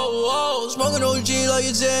on poles. Smoking OG like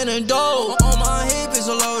it's in a dope. On my hip is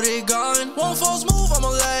a loaded gun. One false move, I'ma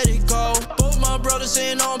let it go. Both my brothers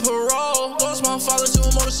in on parole. Lost my father to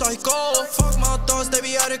a motorcycle. Fuck my thoughts, they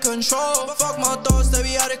be out of control. Fuck my thoughts, they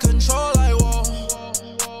be out of control. Like whoa.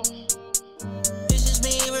 It's just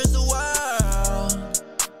me versus the world.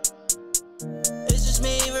 It's just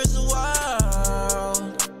me versus the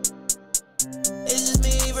world. It's just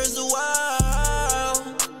me versus the world.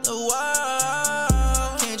 The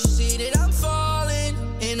world. Can't you see that I'm falling?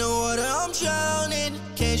 In the water I'm drowning.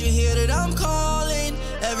 Can't you hear that I'm calling?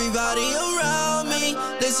 Everybody around me.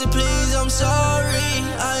 Listen please, I'm sorry.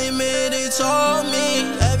 I admit it told me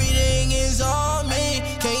everything is on me.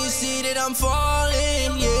 Can you see that I'm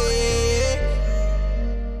falling? Yeah.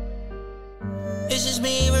 It's just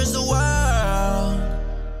me versus the world.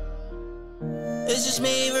 It's just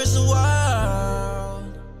me versus the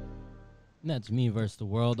world. And that's Me vs. the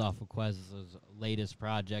World off of Quez's latest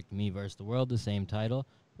project, Me vs. the World, the same title.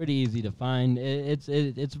 Pretty easy to find. It's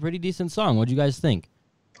a pretty decent song. What'd you guys think?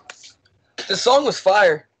 The song was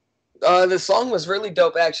fire. The song was really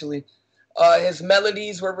dope, actually. His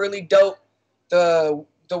melodies were really dope. The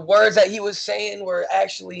words that he was saying were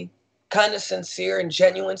actually kind of sincere and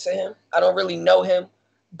genuine to him. I don't really know him,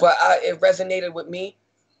 but it resonated with me.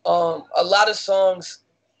 A lot of songs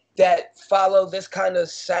that follow this kind of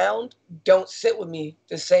sound don't sit with me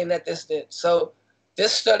the same that this did. So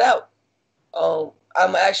this stood out.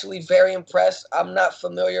 I'm actually very impressed. I'm not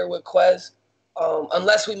familiar with Quez.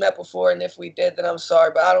 Unless we met before, and if we did, then I'm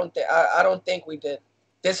sorry, but I don't think we did.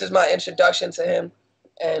 This is my introduction to him,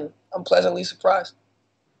 and I'm pleasantly surprised.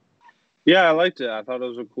 Yeah, I liked it. I thought it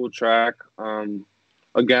was a cool track.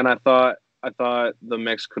 Again, I thought the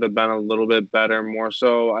mix could have been a little bit better. More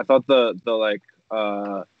so, I thought the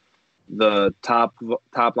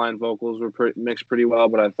top line vocals were mixed pretty well,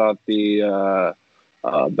 but I thought the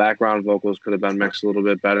background vocals could have been mixed a little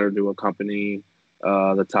bit better to accompany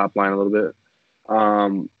the top line a little bit.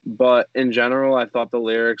 But in general, I thought the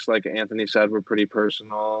lyrics, like Anthony said, were pretty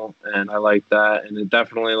personal, and I liked that. And it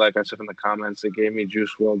definitely, like I said in the comments, it gave me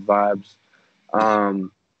Juice WRLD vibes,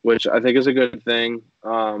 which I think is a good thing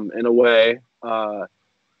in a way,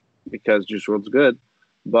 because Juice WRLD's good.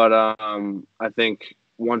 But I think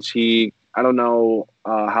once I don't know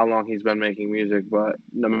how long he's been making music, but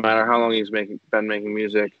no matter how long he's been making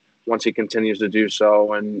music, once he continues to do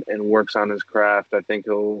so and works on his craft, I think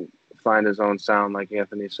he'll find his own sound, like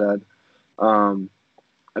Anthony said.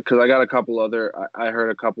 Because I heard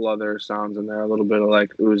a couple other sounds in there, a little bit of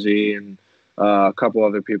like Uzi and a couple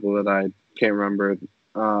other people that I can't remember.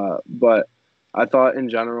 But I thought in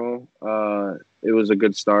general it was a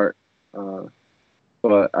good start.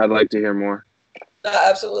 But I'd like to hear more.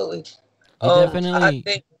 Absolutely.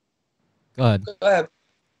 Definitely. Go ahead. Go ahead.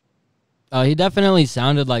 He definitely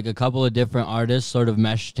sounded like a couple of different artists sort of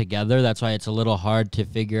meshed together. That's why it's a little hard to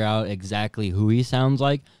figure out exactly who he sounds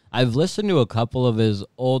like. I've listened to a couple of his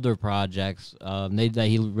older projects that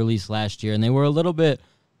he released last year, and they were a little bit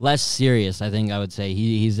less serious. I think I would say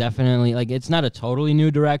he's definitely like, it's not a totally new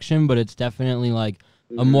direction, but it's definitely like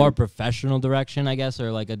a more professional direction, I guess,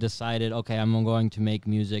 or like a decided, okay, I'm going to make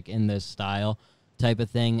music in this style type of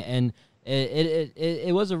thing. And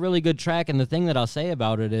it was a really good track. And the thing that I'll say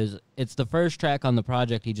about it is it's the first track on the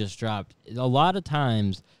project he just dropped. A lot of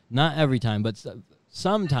times, not every time, but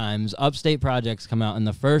sometimes Upstate projects come out and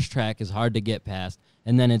the first track is hard to get past,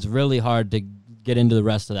 and then it's really hard to get into the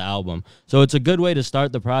rest of the album. So it's a good way to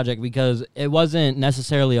start the project because it wasn't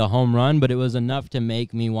necessarily a home run, but it was enough to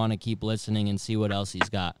make me want to keep listening and see what else he's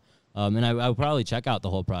got. And I'll probably check out the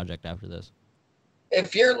whole project after this.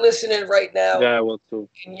 If you're listening right now, yeah, I will too,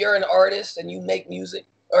 and you're an artist and you make music,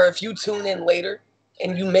 or if you tune in later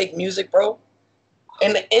and you make music, bro,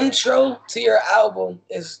 and the intro to your album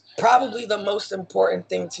is probably the most important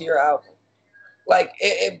thing to your album. Like,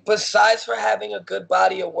 besides for having a good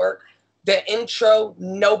body of work, the intro,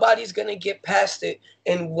 nobody's going to get past it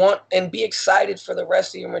and be excited for the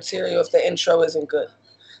rest of your material if the intro isn't good.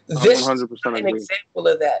 This 100% is an example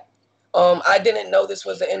of that. I didn't know this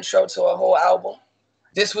was the intro to a whole album.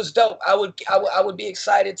 This was dope. I would be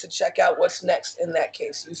excited to check out what's next in that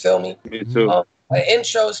case. You feel me? Me too. An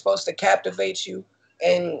intro is supposed to captivate you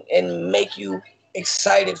and make you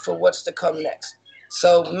excited for what's to come next.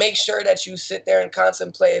 So make sure that you sit there and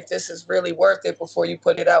contemplate if this is really worth it before you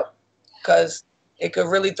put it out, because it could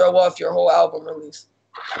really throw off your whole album release.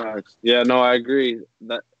 Yeah, no, I agree.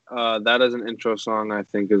 That as an intro song, I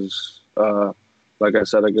think is, like I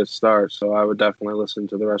said, a good start. So I would definitely listen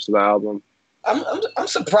to the rest of the album. I'm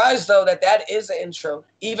surprised though that is an intro,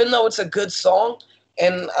 even though it's a good song,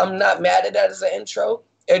 and I'm not mad at that as an intro.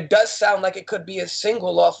 It does sound like it could be a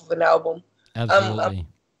single off of an album. Absolutely.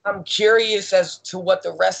 I'm curious as to what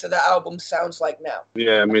the rest of the album sounds like now.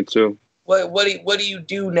 Yeah, me too. What do you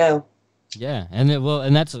do now? Yeah, and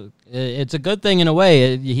it's a good thing in a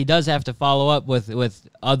way. He does have to follow up with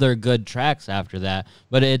other good tracks after that,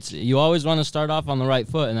 but you always want to start off on the right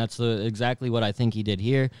foot, and that's exactly what I think he did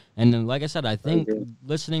here. And like I said, I think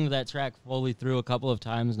listening to that track fully through a couple of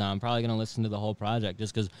times now, I'm probably going to listen to the whole project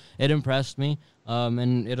just because it impressed me.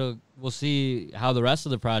 And we'll see how the rest of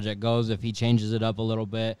the project goes if he changes it up a little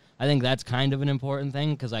bit. I think that's kind of an important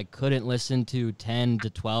thing because I couldn't listen to 10 to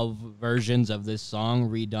 12 versions of this song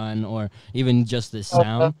redone or even just this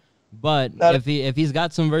sound. But if he's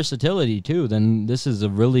got some versatility too, then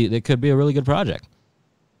it could be a really good project.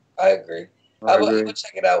 I agree. I will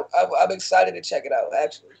check it out. I'm excited to check it out,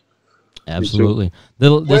 actually. Absolutely.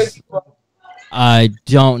 I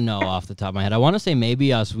don't know off the top of my head. I want to say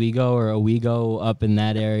maybe Oswego or Owego up in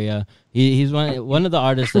that area. He's one of the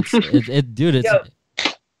artists that's dude. It's. Yo,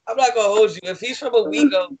 I'm not gonna hold you. If he's from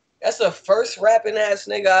Owego, that's the first rapping ass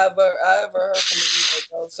nigga I ever heard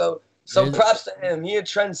from Owego. So props to him. He a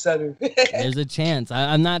trendsetter. There's a chance.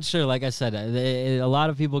 I'm not sure. Like I said, a lot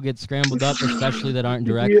of people get scrambled up, especially that aren't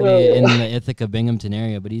directly in the Ithaca Binghamton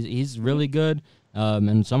area. But he's really good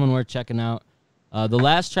and someone worth checking out. The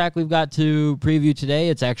last track we've got to preview today,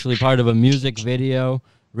 it's actually part of a music video.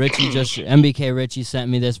 MBK Richie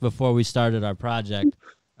sent me this before we started our project,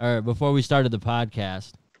 or before we started the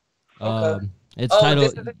podcast. Okay. It's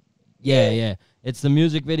titled, yeah. It's the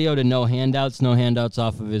music video to No Handouts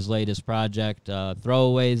off of his latest project,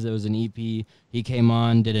 Throwaways. It was an EP. He came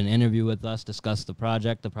on, did an interview with us, discussed the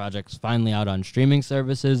project. The project's finally out on streaming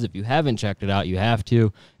services. If you haven't checked it out, you have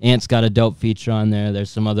to. Ant's got a dope feature on there. There's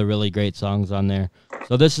some other really great songs on there.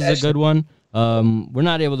 So this is a good one. We're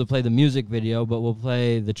not able to play the music video, but we'll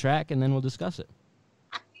play the track, and then we'll discuss it.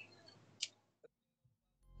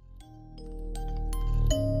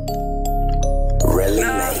 Really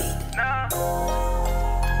made.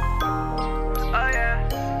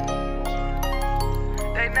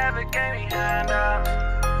 Never gave me handouts.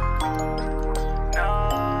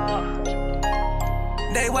 No,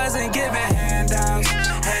 they wasn't giving handouts.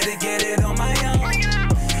 Had to get it on my own.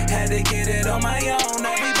 Had to get it on my own.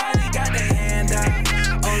 Everybody got their hand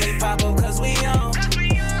out. Only pop up cause we own.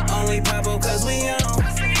 Only pop up cause we own.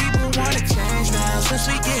 People wanna change now since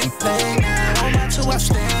we getting paid now. On my two I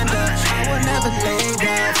stand up. I will never lay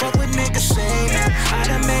down. Fuck what niggas say now. I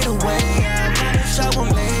done made a way out. Promise I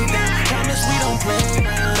won't lay down. Promise we don't play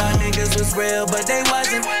now. Niggas was real, but they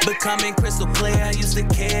wasn't. Becoming crystal clear, I used to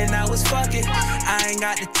care, now it's fuck it. I ain't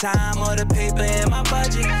got the time or the paper in my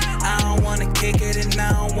budget. I don't wanna kick it and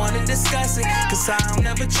I don't wanna discuss it. Cause I don't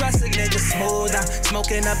never trust a nigga smooth. I'm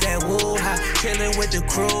smoking up that woo high, chilling with the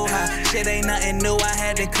crew high. Shit ain't nothing new, I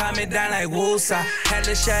had to calm it down like woosah. Had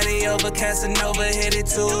to shut it over, Casanova hit it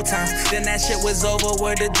 2 times. Then that shit was over,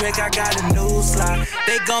 word to Drake, I got a new slide.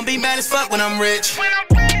 They gon' be mad as fuck when I'm rich.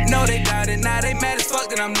 No, they got it, now they mad as fuck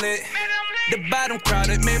that I'm lit. The bottom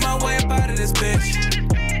crowded, made my way up out of this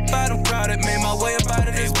bitch. Bottom crowded, made my way up out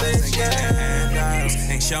of this bitch, yeah.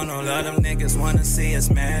 Ain't show no love, them niggas wanna see us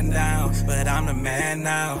man down. But I'm the man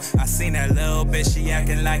now. I seen that little bitch, she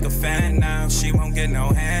acting like a fan now. She won't get no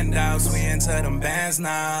handouts, we into them bands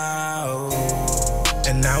now.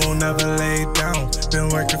 And I won't ever lay down. Been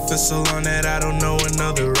working for so long that I don't know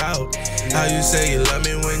another route. How you say you love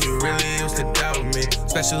me when you really used to doubt me?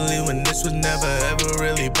 Especially when this was never ever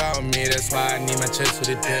really about me. That's why I need my chips for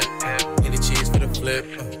the dip, need the cheese for the flip.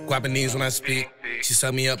 Guapanese when I speak. She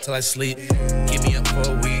suck me up till I sleep. Keep me up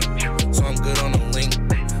for a week, so I'm good on the link.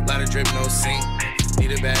 Lot of drip, no sink.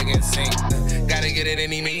 Need a bag and sink. Gotta get it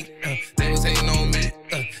any me. They was hating on me.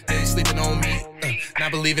 They was sleeping on me.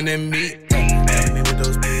 Not believing in me. Help me with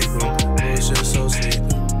those people. Bullshit so sleepy.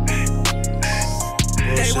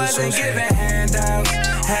 They wasn't giving handouts.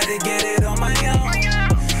 Had to get it on my own.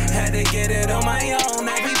 Had to get it on my own.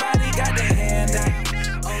 Everybody got their hand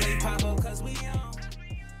out. Only Pablo cause we own.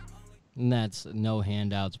 And that's No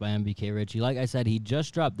Handouts by MBK Richie. Like I said, he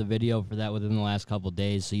just dropped the video for that within the last couple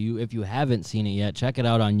days. So if you haven't seen it yet, check it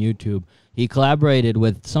out on YouTube. He collaborated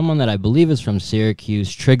with someone that I believe is from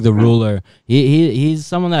Syracuse, Trig the Ruler. He's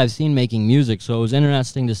someone that I've seen making music, so it was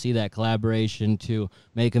interesting to see that collaboration to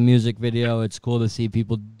make a music video. It's cool to see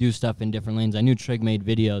people do stuff in different lanes. I knew Trig made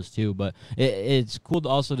videos too, but it's cool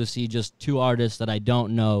also to see just two artists that I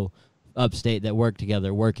don't know upstate that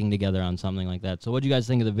working together on something like that. So what do you guys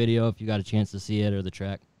think of the video, if you got a chance to see it, or the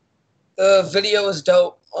track? The video is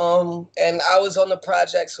dope. And I was on the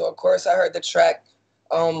project, so of course I heard the track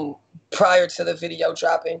prior to the video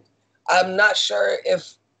dropping. I'm not sure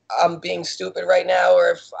if I'm being stupid right now or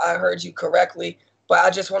if I heard you correctly, but I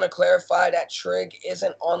just want to clarify that Trig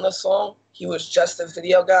isn't on the song. He was just the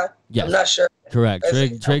video guy. Yes. I'm not sure. Correct.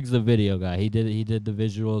 Trig's the video guy. He did the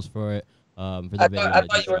visuals for it. For the video. I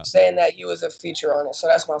thought you were saying that he was a feature on it, so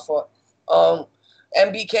that's my fault.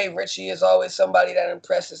 MBK Richie is always somebody that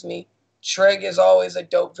impresses me. Trig is always a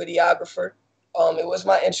dope videographer. It was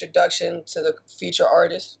my introduction to the feature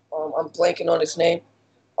artist. I'm blanking on his name.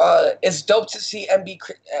 It's dope to see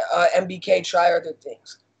MBK try other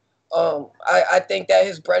things. I think that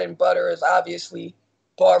his bread and butter is obviously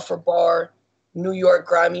bar for bar, New York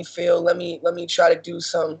grimy feel. Let me try to do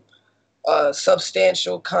some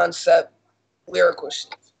substantial concept lyrical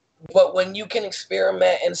shit. But when you can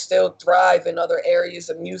experiment and still thrive in other areas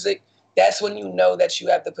of music, that's when you know that you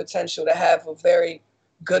have the potential to have a very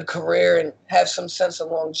good career and have some sense of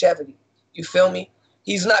longevity. You feel me?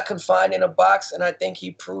 He's not confined in a box, and I think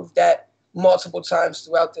he proved that multiple times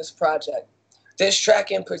throughout this project. This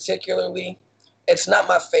track in particularly, it's not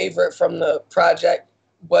my favorite from the project,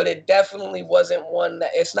 but it definitely wasn't one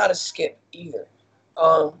that, it's not a skip either.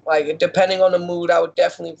 Like, depending on the mood, I would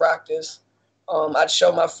definitely rock this. I'd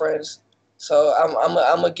show my friends. So I'm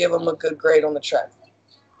gonna give him a good grade on the track.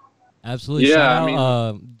 Absolutely. Yeah, shout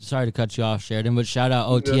out, sorry to cut you off, Sheridan, but shout out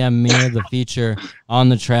OTM Mir, the feature on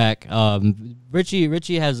the track.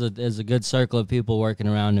 Richie has a good circle of people working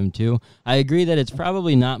around him too. I agree that it's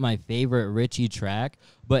probably not my favorite Richie track,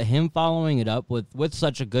 but him following it up with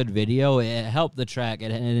such a good video, it helped the track.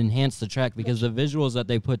 It enhanced the track because the visuals that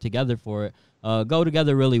they put together for it go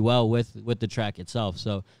together really well with the track itself.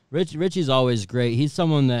 So Richie's always great. He's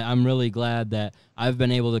someone that I'm really glad that I've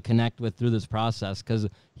been able to connect with through this process, because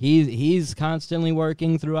he's constantly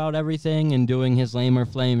working throughout everything and doing his Lame or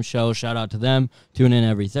Flame show. Shout out to them. Tune in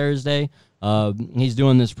every Thursday. He's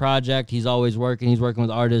doing this project. He's always working. He's working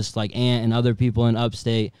with artists like Ant and other people in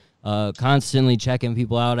upstate, constantly checking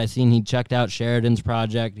people out. I seen he checked out Sheridan's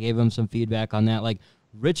project, gave him some feedback on that. Like,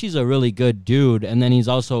 Richie's a really good dude, and then he's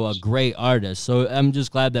also a great artist. So I'm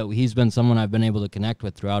just glad that he's been someone I've been able to connect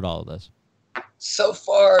with throughout all of this. So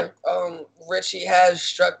far, Richie has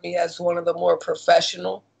struck me as one of the more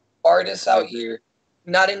professional artists out here.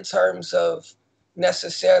 Not in terms of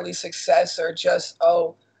necessarily success or just,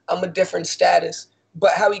 oh, I'm a different status,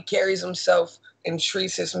 but how he carries himself and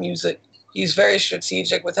treats his music. He's very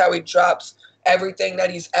strategic with how he drops everything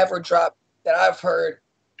that he's ever dropped that I've heard.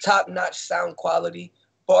 Top-notch sound quality.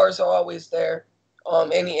 Bars are always there.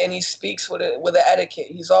 And he speaks with an etiquette.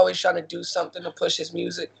 He's always trying to do something to push his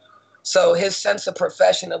music. So his sense of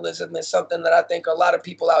professionalism is something that I think a lot of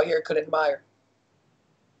people out here could admire.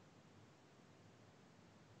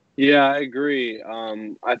 Yeah, I agree.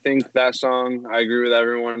 I think that song, I agree with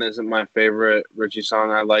everyone, isn't my favorite Richie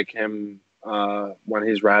song. I like him when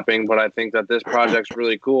he's rapping, but I think that this project's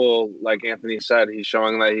really cool. Like Anthony said, he's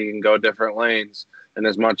showing that he can go different lanes. And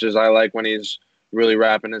as much as I like when he's really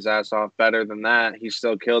rapping his ass off, better than that, he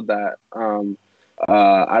still killed that.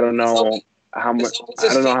 I don't know how much.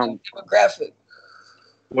 I don't know how. Demographic.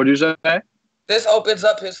 What'd you say? this opens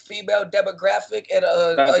up his female demographic and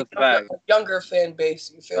a younger fan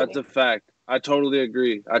base. You feel me? That's a fact. I totally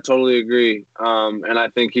agree. And I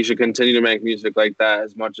think he should continue to make music like that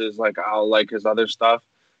as much as like I'll like his other stuff.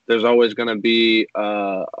 There's always going to be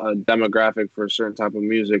a demographic for a certain type of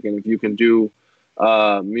music. And if you can do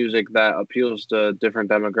music that appeals to different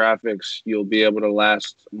demographics, you'll be able to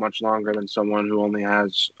last much longer than someone who only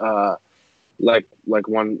has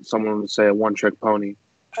someone would say a one-trick pony.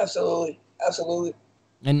 Absolutely.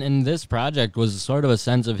 And this project was sort of a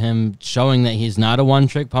sense of him showing that he's not a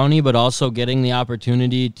one-trick pony, but also getting the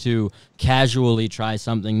opportunity to casually try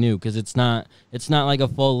something new, because it's not like a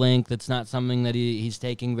full length. It's not something that he's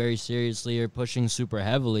taking very seriously or pushing super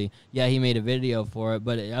heavily. Yeah, he made a video for it,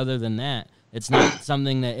 but other than that, it's not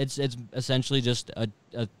something that it's essentially just a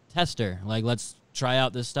tester. Like, let's try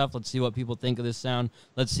out this stuff. Let's see what people think of this sound.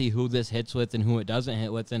 Let's see who this hits with and who it doesn't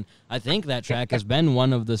hit with. And I think that track has been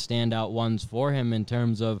one of the standout ones for him in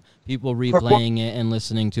terms of people replaying it and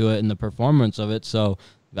listening to it and the performance of it. So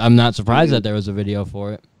I'm not surprised that there was a video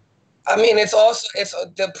for it. I mean,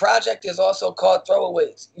 the project is also called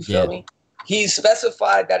Throwaways. You feel me? He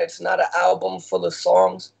specified that it's not an album full of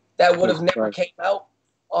songs that would have never came out.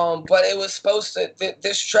 But it was supposed to.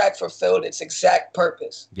 This track fulfilled its exact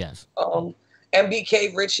purpose. Yes.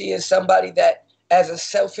 MBK Richie is somebody that, as a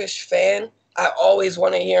selfish fan, I always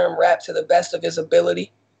want to hear him rap to the best of his ability.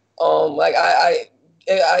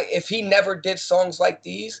 If he never did songs like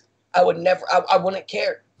these, I wouldn't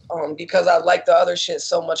care. Because I like the other shit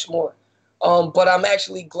so much more. But I'm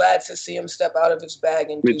actually glad to see him step out of his bag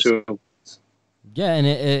and do something. Yeah, and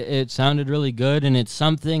it sounded really good, and it's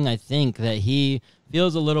something I think that he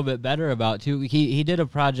feels a little bit better about too. He did a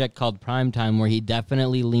project called Primetime where he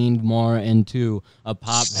definitely leaned more into a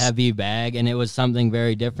pop heavy bag, and it was something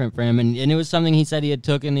very different for him, and it was something he said he had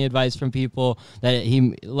taken the advice from people that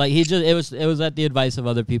it was at the advice of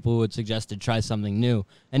other people who had suggested try something new,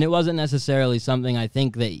 and it wasn't necessarily something I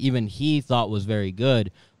think that even he thought was very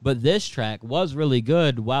good. But this track was really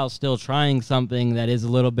good while still trying something that is a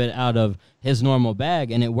little bit out of his normal bag,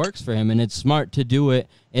 and it works for him. And it's smart to do it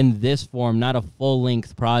in this form, not a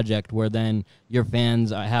full-length project where then your fans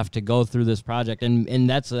have to go through this project. And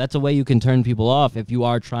that's a way you can turn people off if you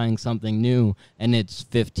are trying something new and it's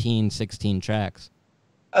 15, 16 tracks.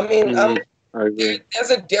 I mean, there's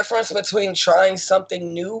a difference between trying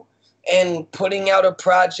something new and putting out a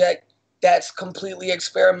project that's completely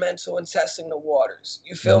experimental and testing the waters.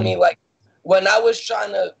 You feel me? Like, when I was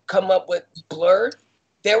trying to come up with Blur,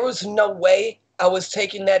 there was no way I was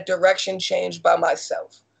taking that direction change by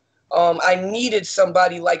myself. I needed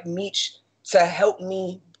somebody like Meech to help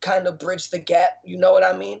me kind of bridge the gap. You know what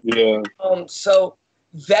I mean? Yeah. So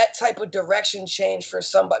that type of direction change for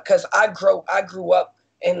somebody, because I grew up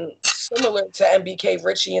in similar to MBK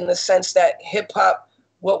Richie in the sense that hip hop,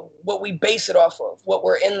 what we base it off of, what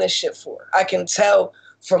we're in this shit for. I can tell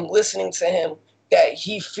from listening to him that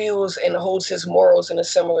he feels and holds his morals in a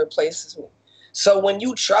similar place as me. So when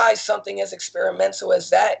you try something as experimental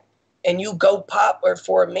as that and you go pop or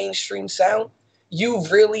for a mainstream sound, you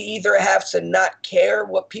really either have to not care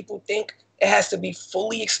what people think, it has to be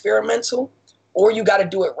fully experimental, or you got to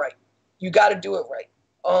do it right.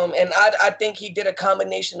 And I think he did a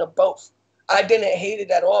combination of both. I didn't hate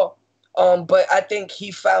it at all. But I think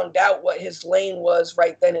he found out what his lane was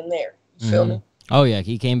right then and there. You feel me? Oh, yeah.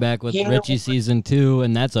 He came back with Richie Season 2,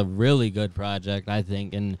 and that's a really good project, I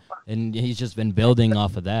think. And he's just been building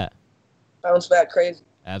off of that. Bounce back crazy.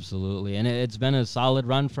 Absolutely. And it's been a solid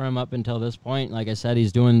run for him up until this point. Like I said,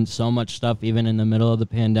 he's doing so much stuff even in the middle of the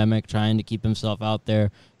pandemic, trying to keep himself out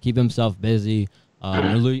there, keep himself busy.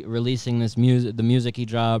 Releasing the music he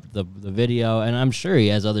dropped, the video, and I'm sure he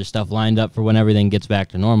has other stuff lined up for when everything gets back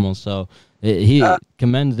to normal. So he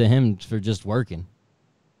commends to him for just working.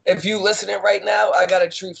 If you listening right now, I got a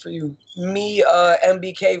treat for you. Me,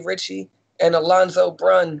 MBK Richie, and Alonzo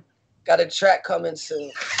Brunn got a track coming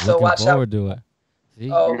soon. So watch out. Looking forward to it.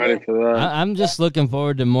 I'm ready for that. I'm just looking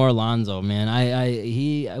forward to more Lonzo, man.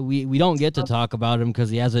 We don't get to talk about him because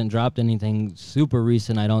he hasn't dropped anything super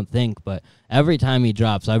recent, I don't think. But every time he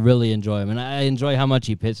drops, I really enjoy him, and I enjoy how much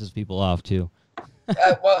he pisses people off too.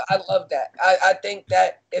 Well, I love that. I think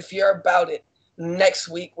that if you're about it, next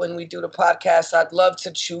week when we do the podcast, I'd love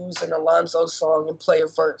to choose an Alonzo song and play a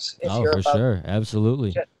verse. If you're for sure,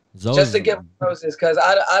 absolutely. Just to give him roses, because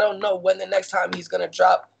I don't know when the next time he's gonna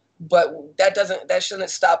drop. But that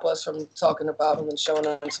shouldn't stop us from talking about him and showing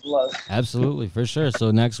him some love. Absolutely, for sure.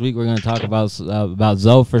 So next week we're going to talk about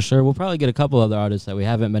Zoe for sure. We'll probably get a couple other artists that we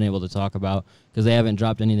haven't been able to talk about because they haven't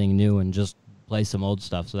dropped anything new, and just play some old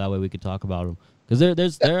stuff so that way we could talk about them.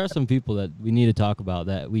 Because there are some people that we need to talk about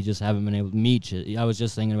that we just haven't been able to. Meech, I was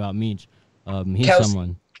just thinking about Meech. He's Kelsey.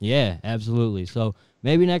 someone. Yeah, absolutely. So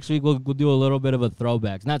maybe next week we'll do a little bit of a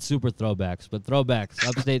throwbacks, not super throwbacks, but throwbacks,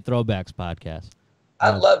 upstate throwbacks podcast. I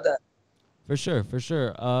love that. For sure, for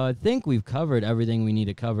sure. I think we've covered everything we need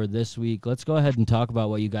to cover this week. Let's go ahead and talk about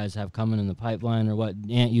what you guys have coming in the pipeline, or what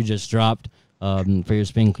Ant you just dropped for your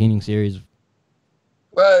spring cleaning series.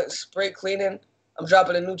 Well, spring cleaning, I'm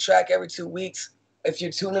dropping a new track every 2 weeks. If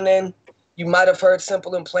you're tuning in, you might have heard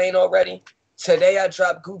Simple and Plain already. Today I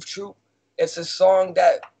dropped Goof Troop. It's a song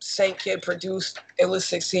that Saint Kid produced. It was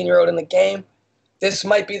 16-year-old in the game. This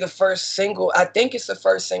might be the first single. I think it's the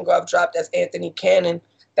first single I've dropped as Anthony Cannon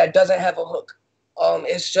that doesn't have a hook.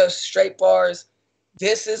 It's just straight bars.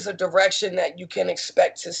 This is a direction that you can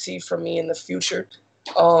expect to see from me in the future.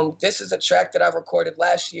 This is a track that I recorded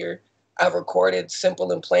last year. I recorded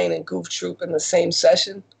Simple and Plain and Goof Troop in the same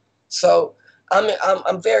session. So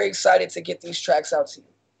I'm very excited to get these tracks out to you.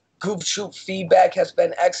 Goof Troop feedback has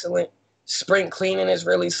been excellent. Spring cleaning is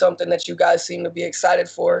really something that you guys seem to be excited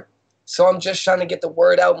for. So I'm just trying to get the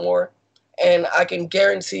word out more. And I can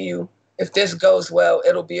guarantee you, if this goes well,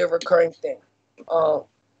 it'll be a recurring thing. I'm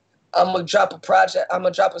gonna drop a project. I'm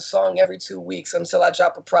gonna drop a song every 2 weeks until I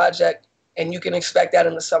drop a project, and you can expect that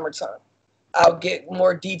in the summertime. I'll get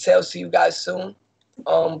more details to you guys soon.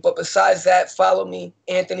 But besides that, follow me,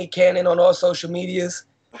 Anthony Cannon, on all social medias.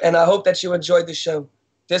 And I hope that you enjoyed the show.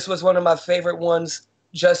 This was one of my favorite ones,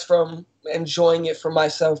 just from enjoying it for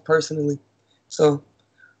myself personally. So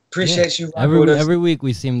appreciate you. Every week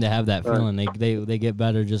we seem to have that feeling. They get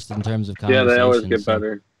better just in terms of conversation. Yeah, they always get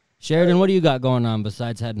better. Sheridan, what do you got going on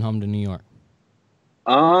besides heading home to New York?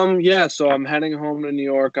 Yeah, so I'm heading home to New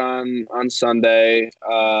York on Sunday.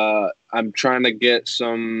 I'm trying to get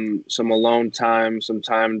some alone time, some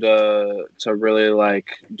time to really like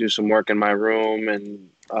do some work in my room and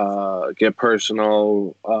get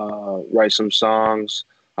personal, write some songs.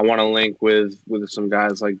 I want to link with some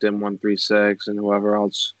guys like Dim136 and whoever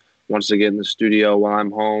else wants to get in the studio while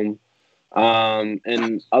I'm home.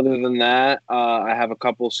 And other than that, I have a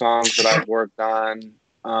couple songs that I've worked on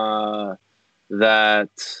that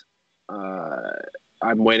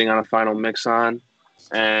I'm waiting on a final mix on,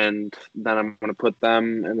 and then I'm going to put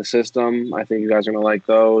them in the system. I think you guys are going to like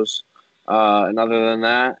those. And other than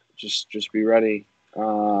that, just be ready.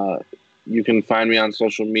 You can find me on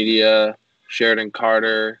social media, Sheridan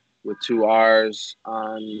Carter with 2 R's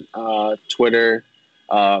on Twitter,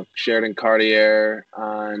 Sheridan Cartier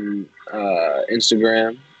on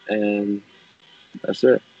Instagram, and that's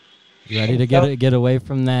it. You ready to get away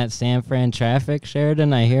from that San Fran traffic,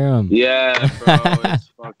 Sheridan? I hear him. Yeah, bro,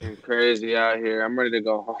 it's fucking crazy out here. I'm ready to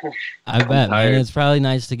go home. I bet, man. It's probably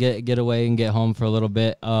nice to get away and get home for a little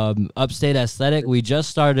bit. Upstate Aesthetic, we just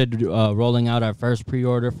started rolling out our first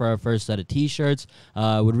pre-order for our first set of T-shirts.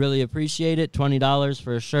 Would really appreciate it. $20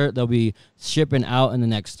 for a shirt. They'll be shipping out in the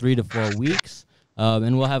next 3 to 4 weeks.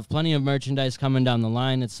 And we'll have plenty of merchandise coming down the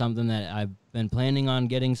line. It's something that I've been planning on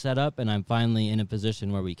getting set up, and I'm finally in a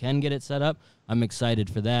position where we can get it set up. I'm excited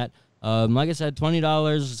for that. Like I said,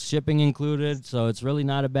 $20, shipping included, so it's really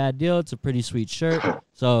not a bad deal. It's a pretty sweet shirt.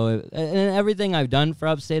 So and everything I've done for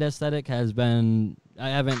Upstate Aesthetic has been, I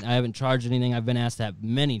haven't charged anything. I've been asked that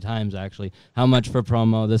many times, actually. How much for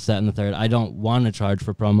promo, this, that, and the third. I don't want to charge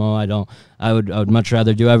for promo. I would much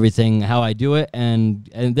rather do everything how I do it, and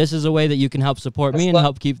this is a way that you can help support me and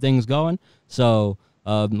help keep things going. So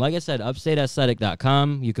like I said,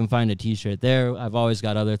 upstateaesthetic.com. You can find a T-shirt there. I've always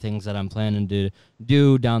got other things that I'm planning to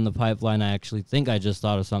do down the pipeline. I actually think I just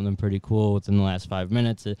thought of something pretty cool within the last 5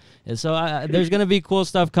 minutes. So there's going to be cool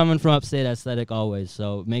stuff coming from Upstate Aesthetic always.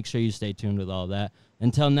 So make sure you stay tuned with all that.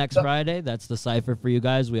 Until next Friday, that's the Cypher for you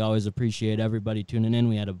guys. We always appreciate everybody tuning in.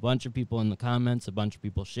 We had a bunch of people in the comments. A bunch of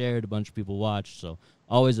people shared. A bunch of people watched. So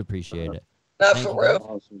always appreciate it. Not for real.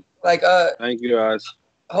 Awesome. Like, thank you, guys.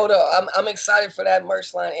 Hold up, I'm excited for that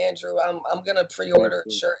merch line, Andrew. I'm gonna pre-order a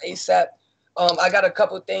shirt ASAP. I got a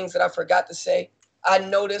couple things that I forgot to say. I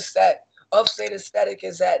noticed that Upstate Aesthetic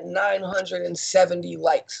is at 970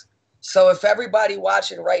 likes. So if everybody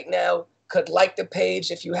watching right now could like the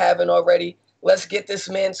page, if you haven't already, let's get this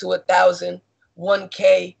man to 1,000,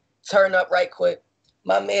 1K. Turn up right quick.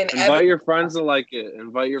 My man, invite your friends to like it.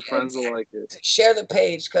 Invite your friends to like it. Share the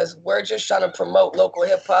page, because we're just trying to promote local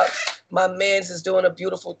hip hop. My man's is doing a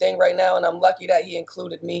beautiful thing right now, and I'm lucky that he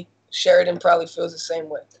included me. Sheridan probably feels the same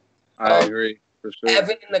way. I agree, for sure.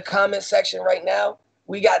 Evan in the comment section right now,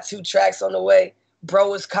 we got 2 tracks on the way.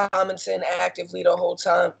 Bro is commenting actively the whole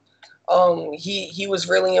time. He was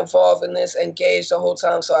really involved in this, engaged the whole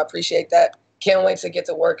time, so I appreciate that. Can't wait to get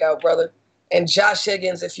to work out, brother. And Josh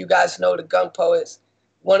Higgins, if you guys know the Gun Poets,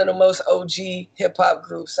 one of the most OG hip-hop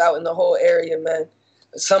groups out in the whole area, man.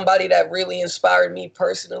 Somebody that really inspired me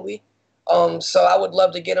personally. So I would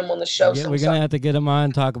love to get him on the show. Yeah, we're going to have to get him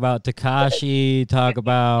on, talk about Tekashi, talk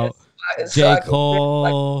about J.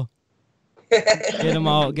 Cole. Get them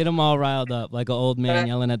all riled up like an old man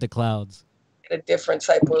yelling at the clouds. A different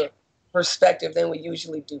type of perspective than we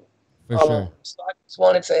usually do. For sure. So I just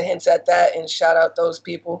wanted to hint at that and shout out those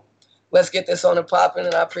people. Let's get this on and popping,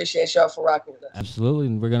 and I appreciate y'all for rocking with us. Absolutely.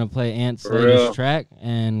 We're going to play Ant's latest track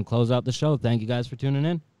and close out the show. Thank you guys for tuning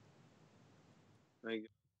in. Thank you.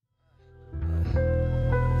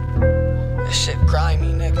 This shit grimy,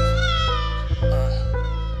 nigga.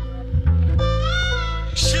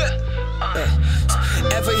 Shit.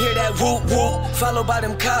 Ever hear that whoop whoop, followed by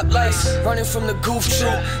them cop lights, running from the goof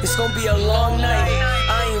troop? It's gonna be a long night.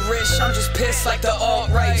 I ain't rich, I'm just pissed like the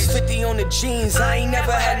alt-rights. 50 on the jeans, I ain't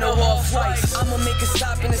never had no off-whites. I'ma make a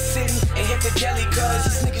stop in the city and hit the deli, cause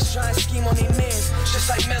these niggas try and scheme on their mans, just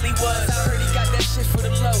like Melly was. I heard he got that shit for the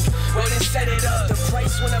low, well then set it up. The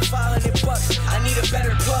price went up $500, I need a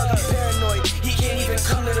better plug. I'm paranoid, he can't even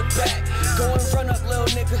come to the back. Go and run up, little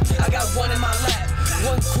nigga, I got one in my lap.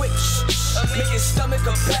 One quick make his stomach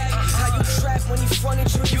a back. How you trap when he fronted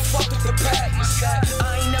you fucked with the pack.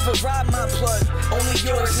 I ain't never robbed my plug, only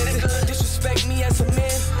yours, nigga. Disrespect me as a man,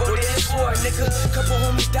 or this war, nigga. Couple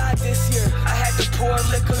homies died this year, I had to pour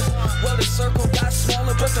liquor. Well, the circle got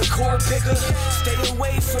smaller, but the core bigger. Stay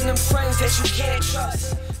away from them friends that you can't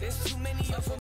trust.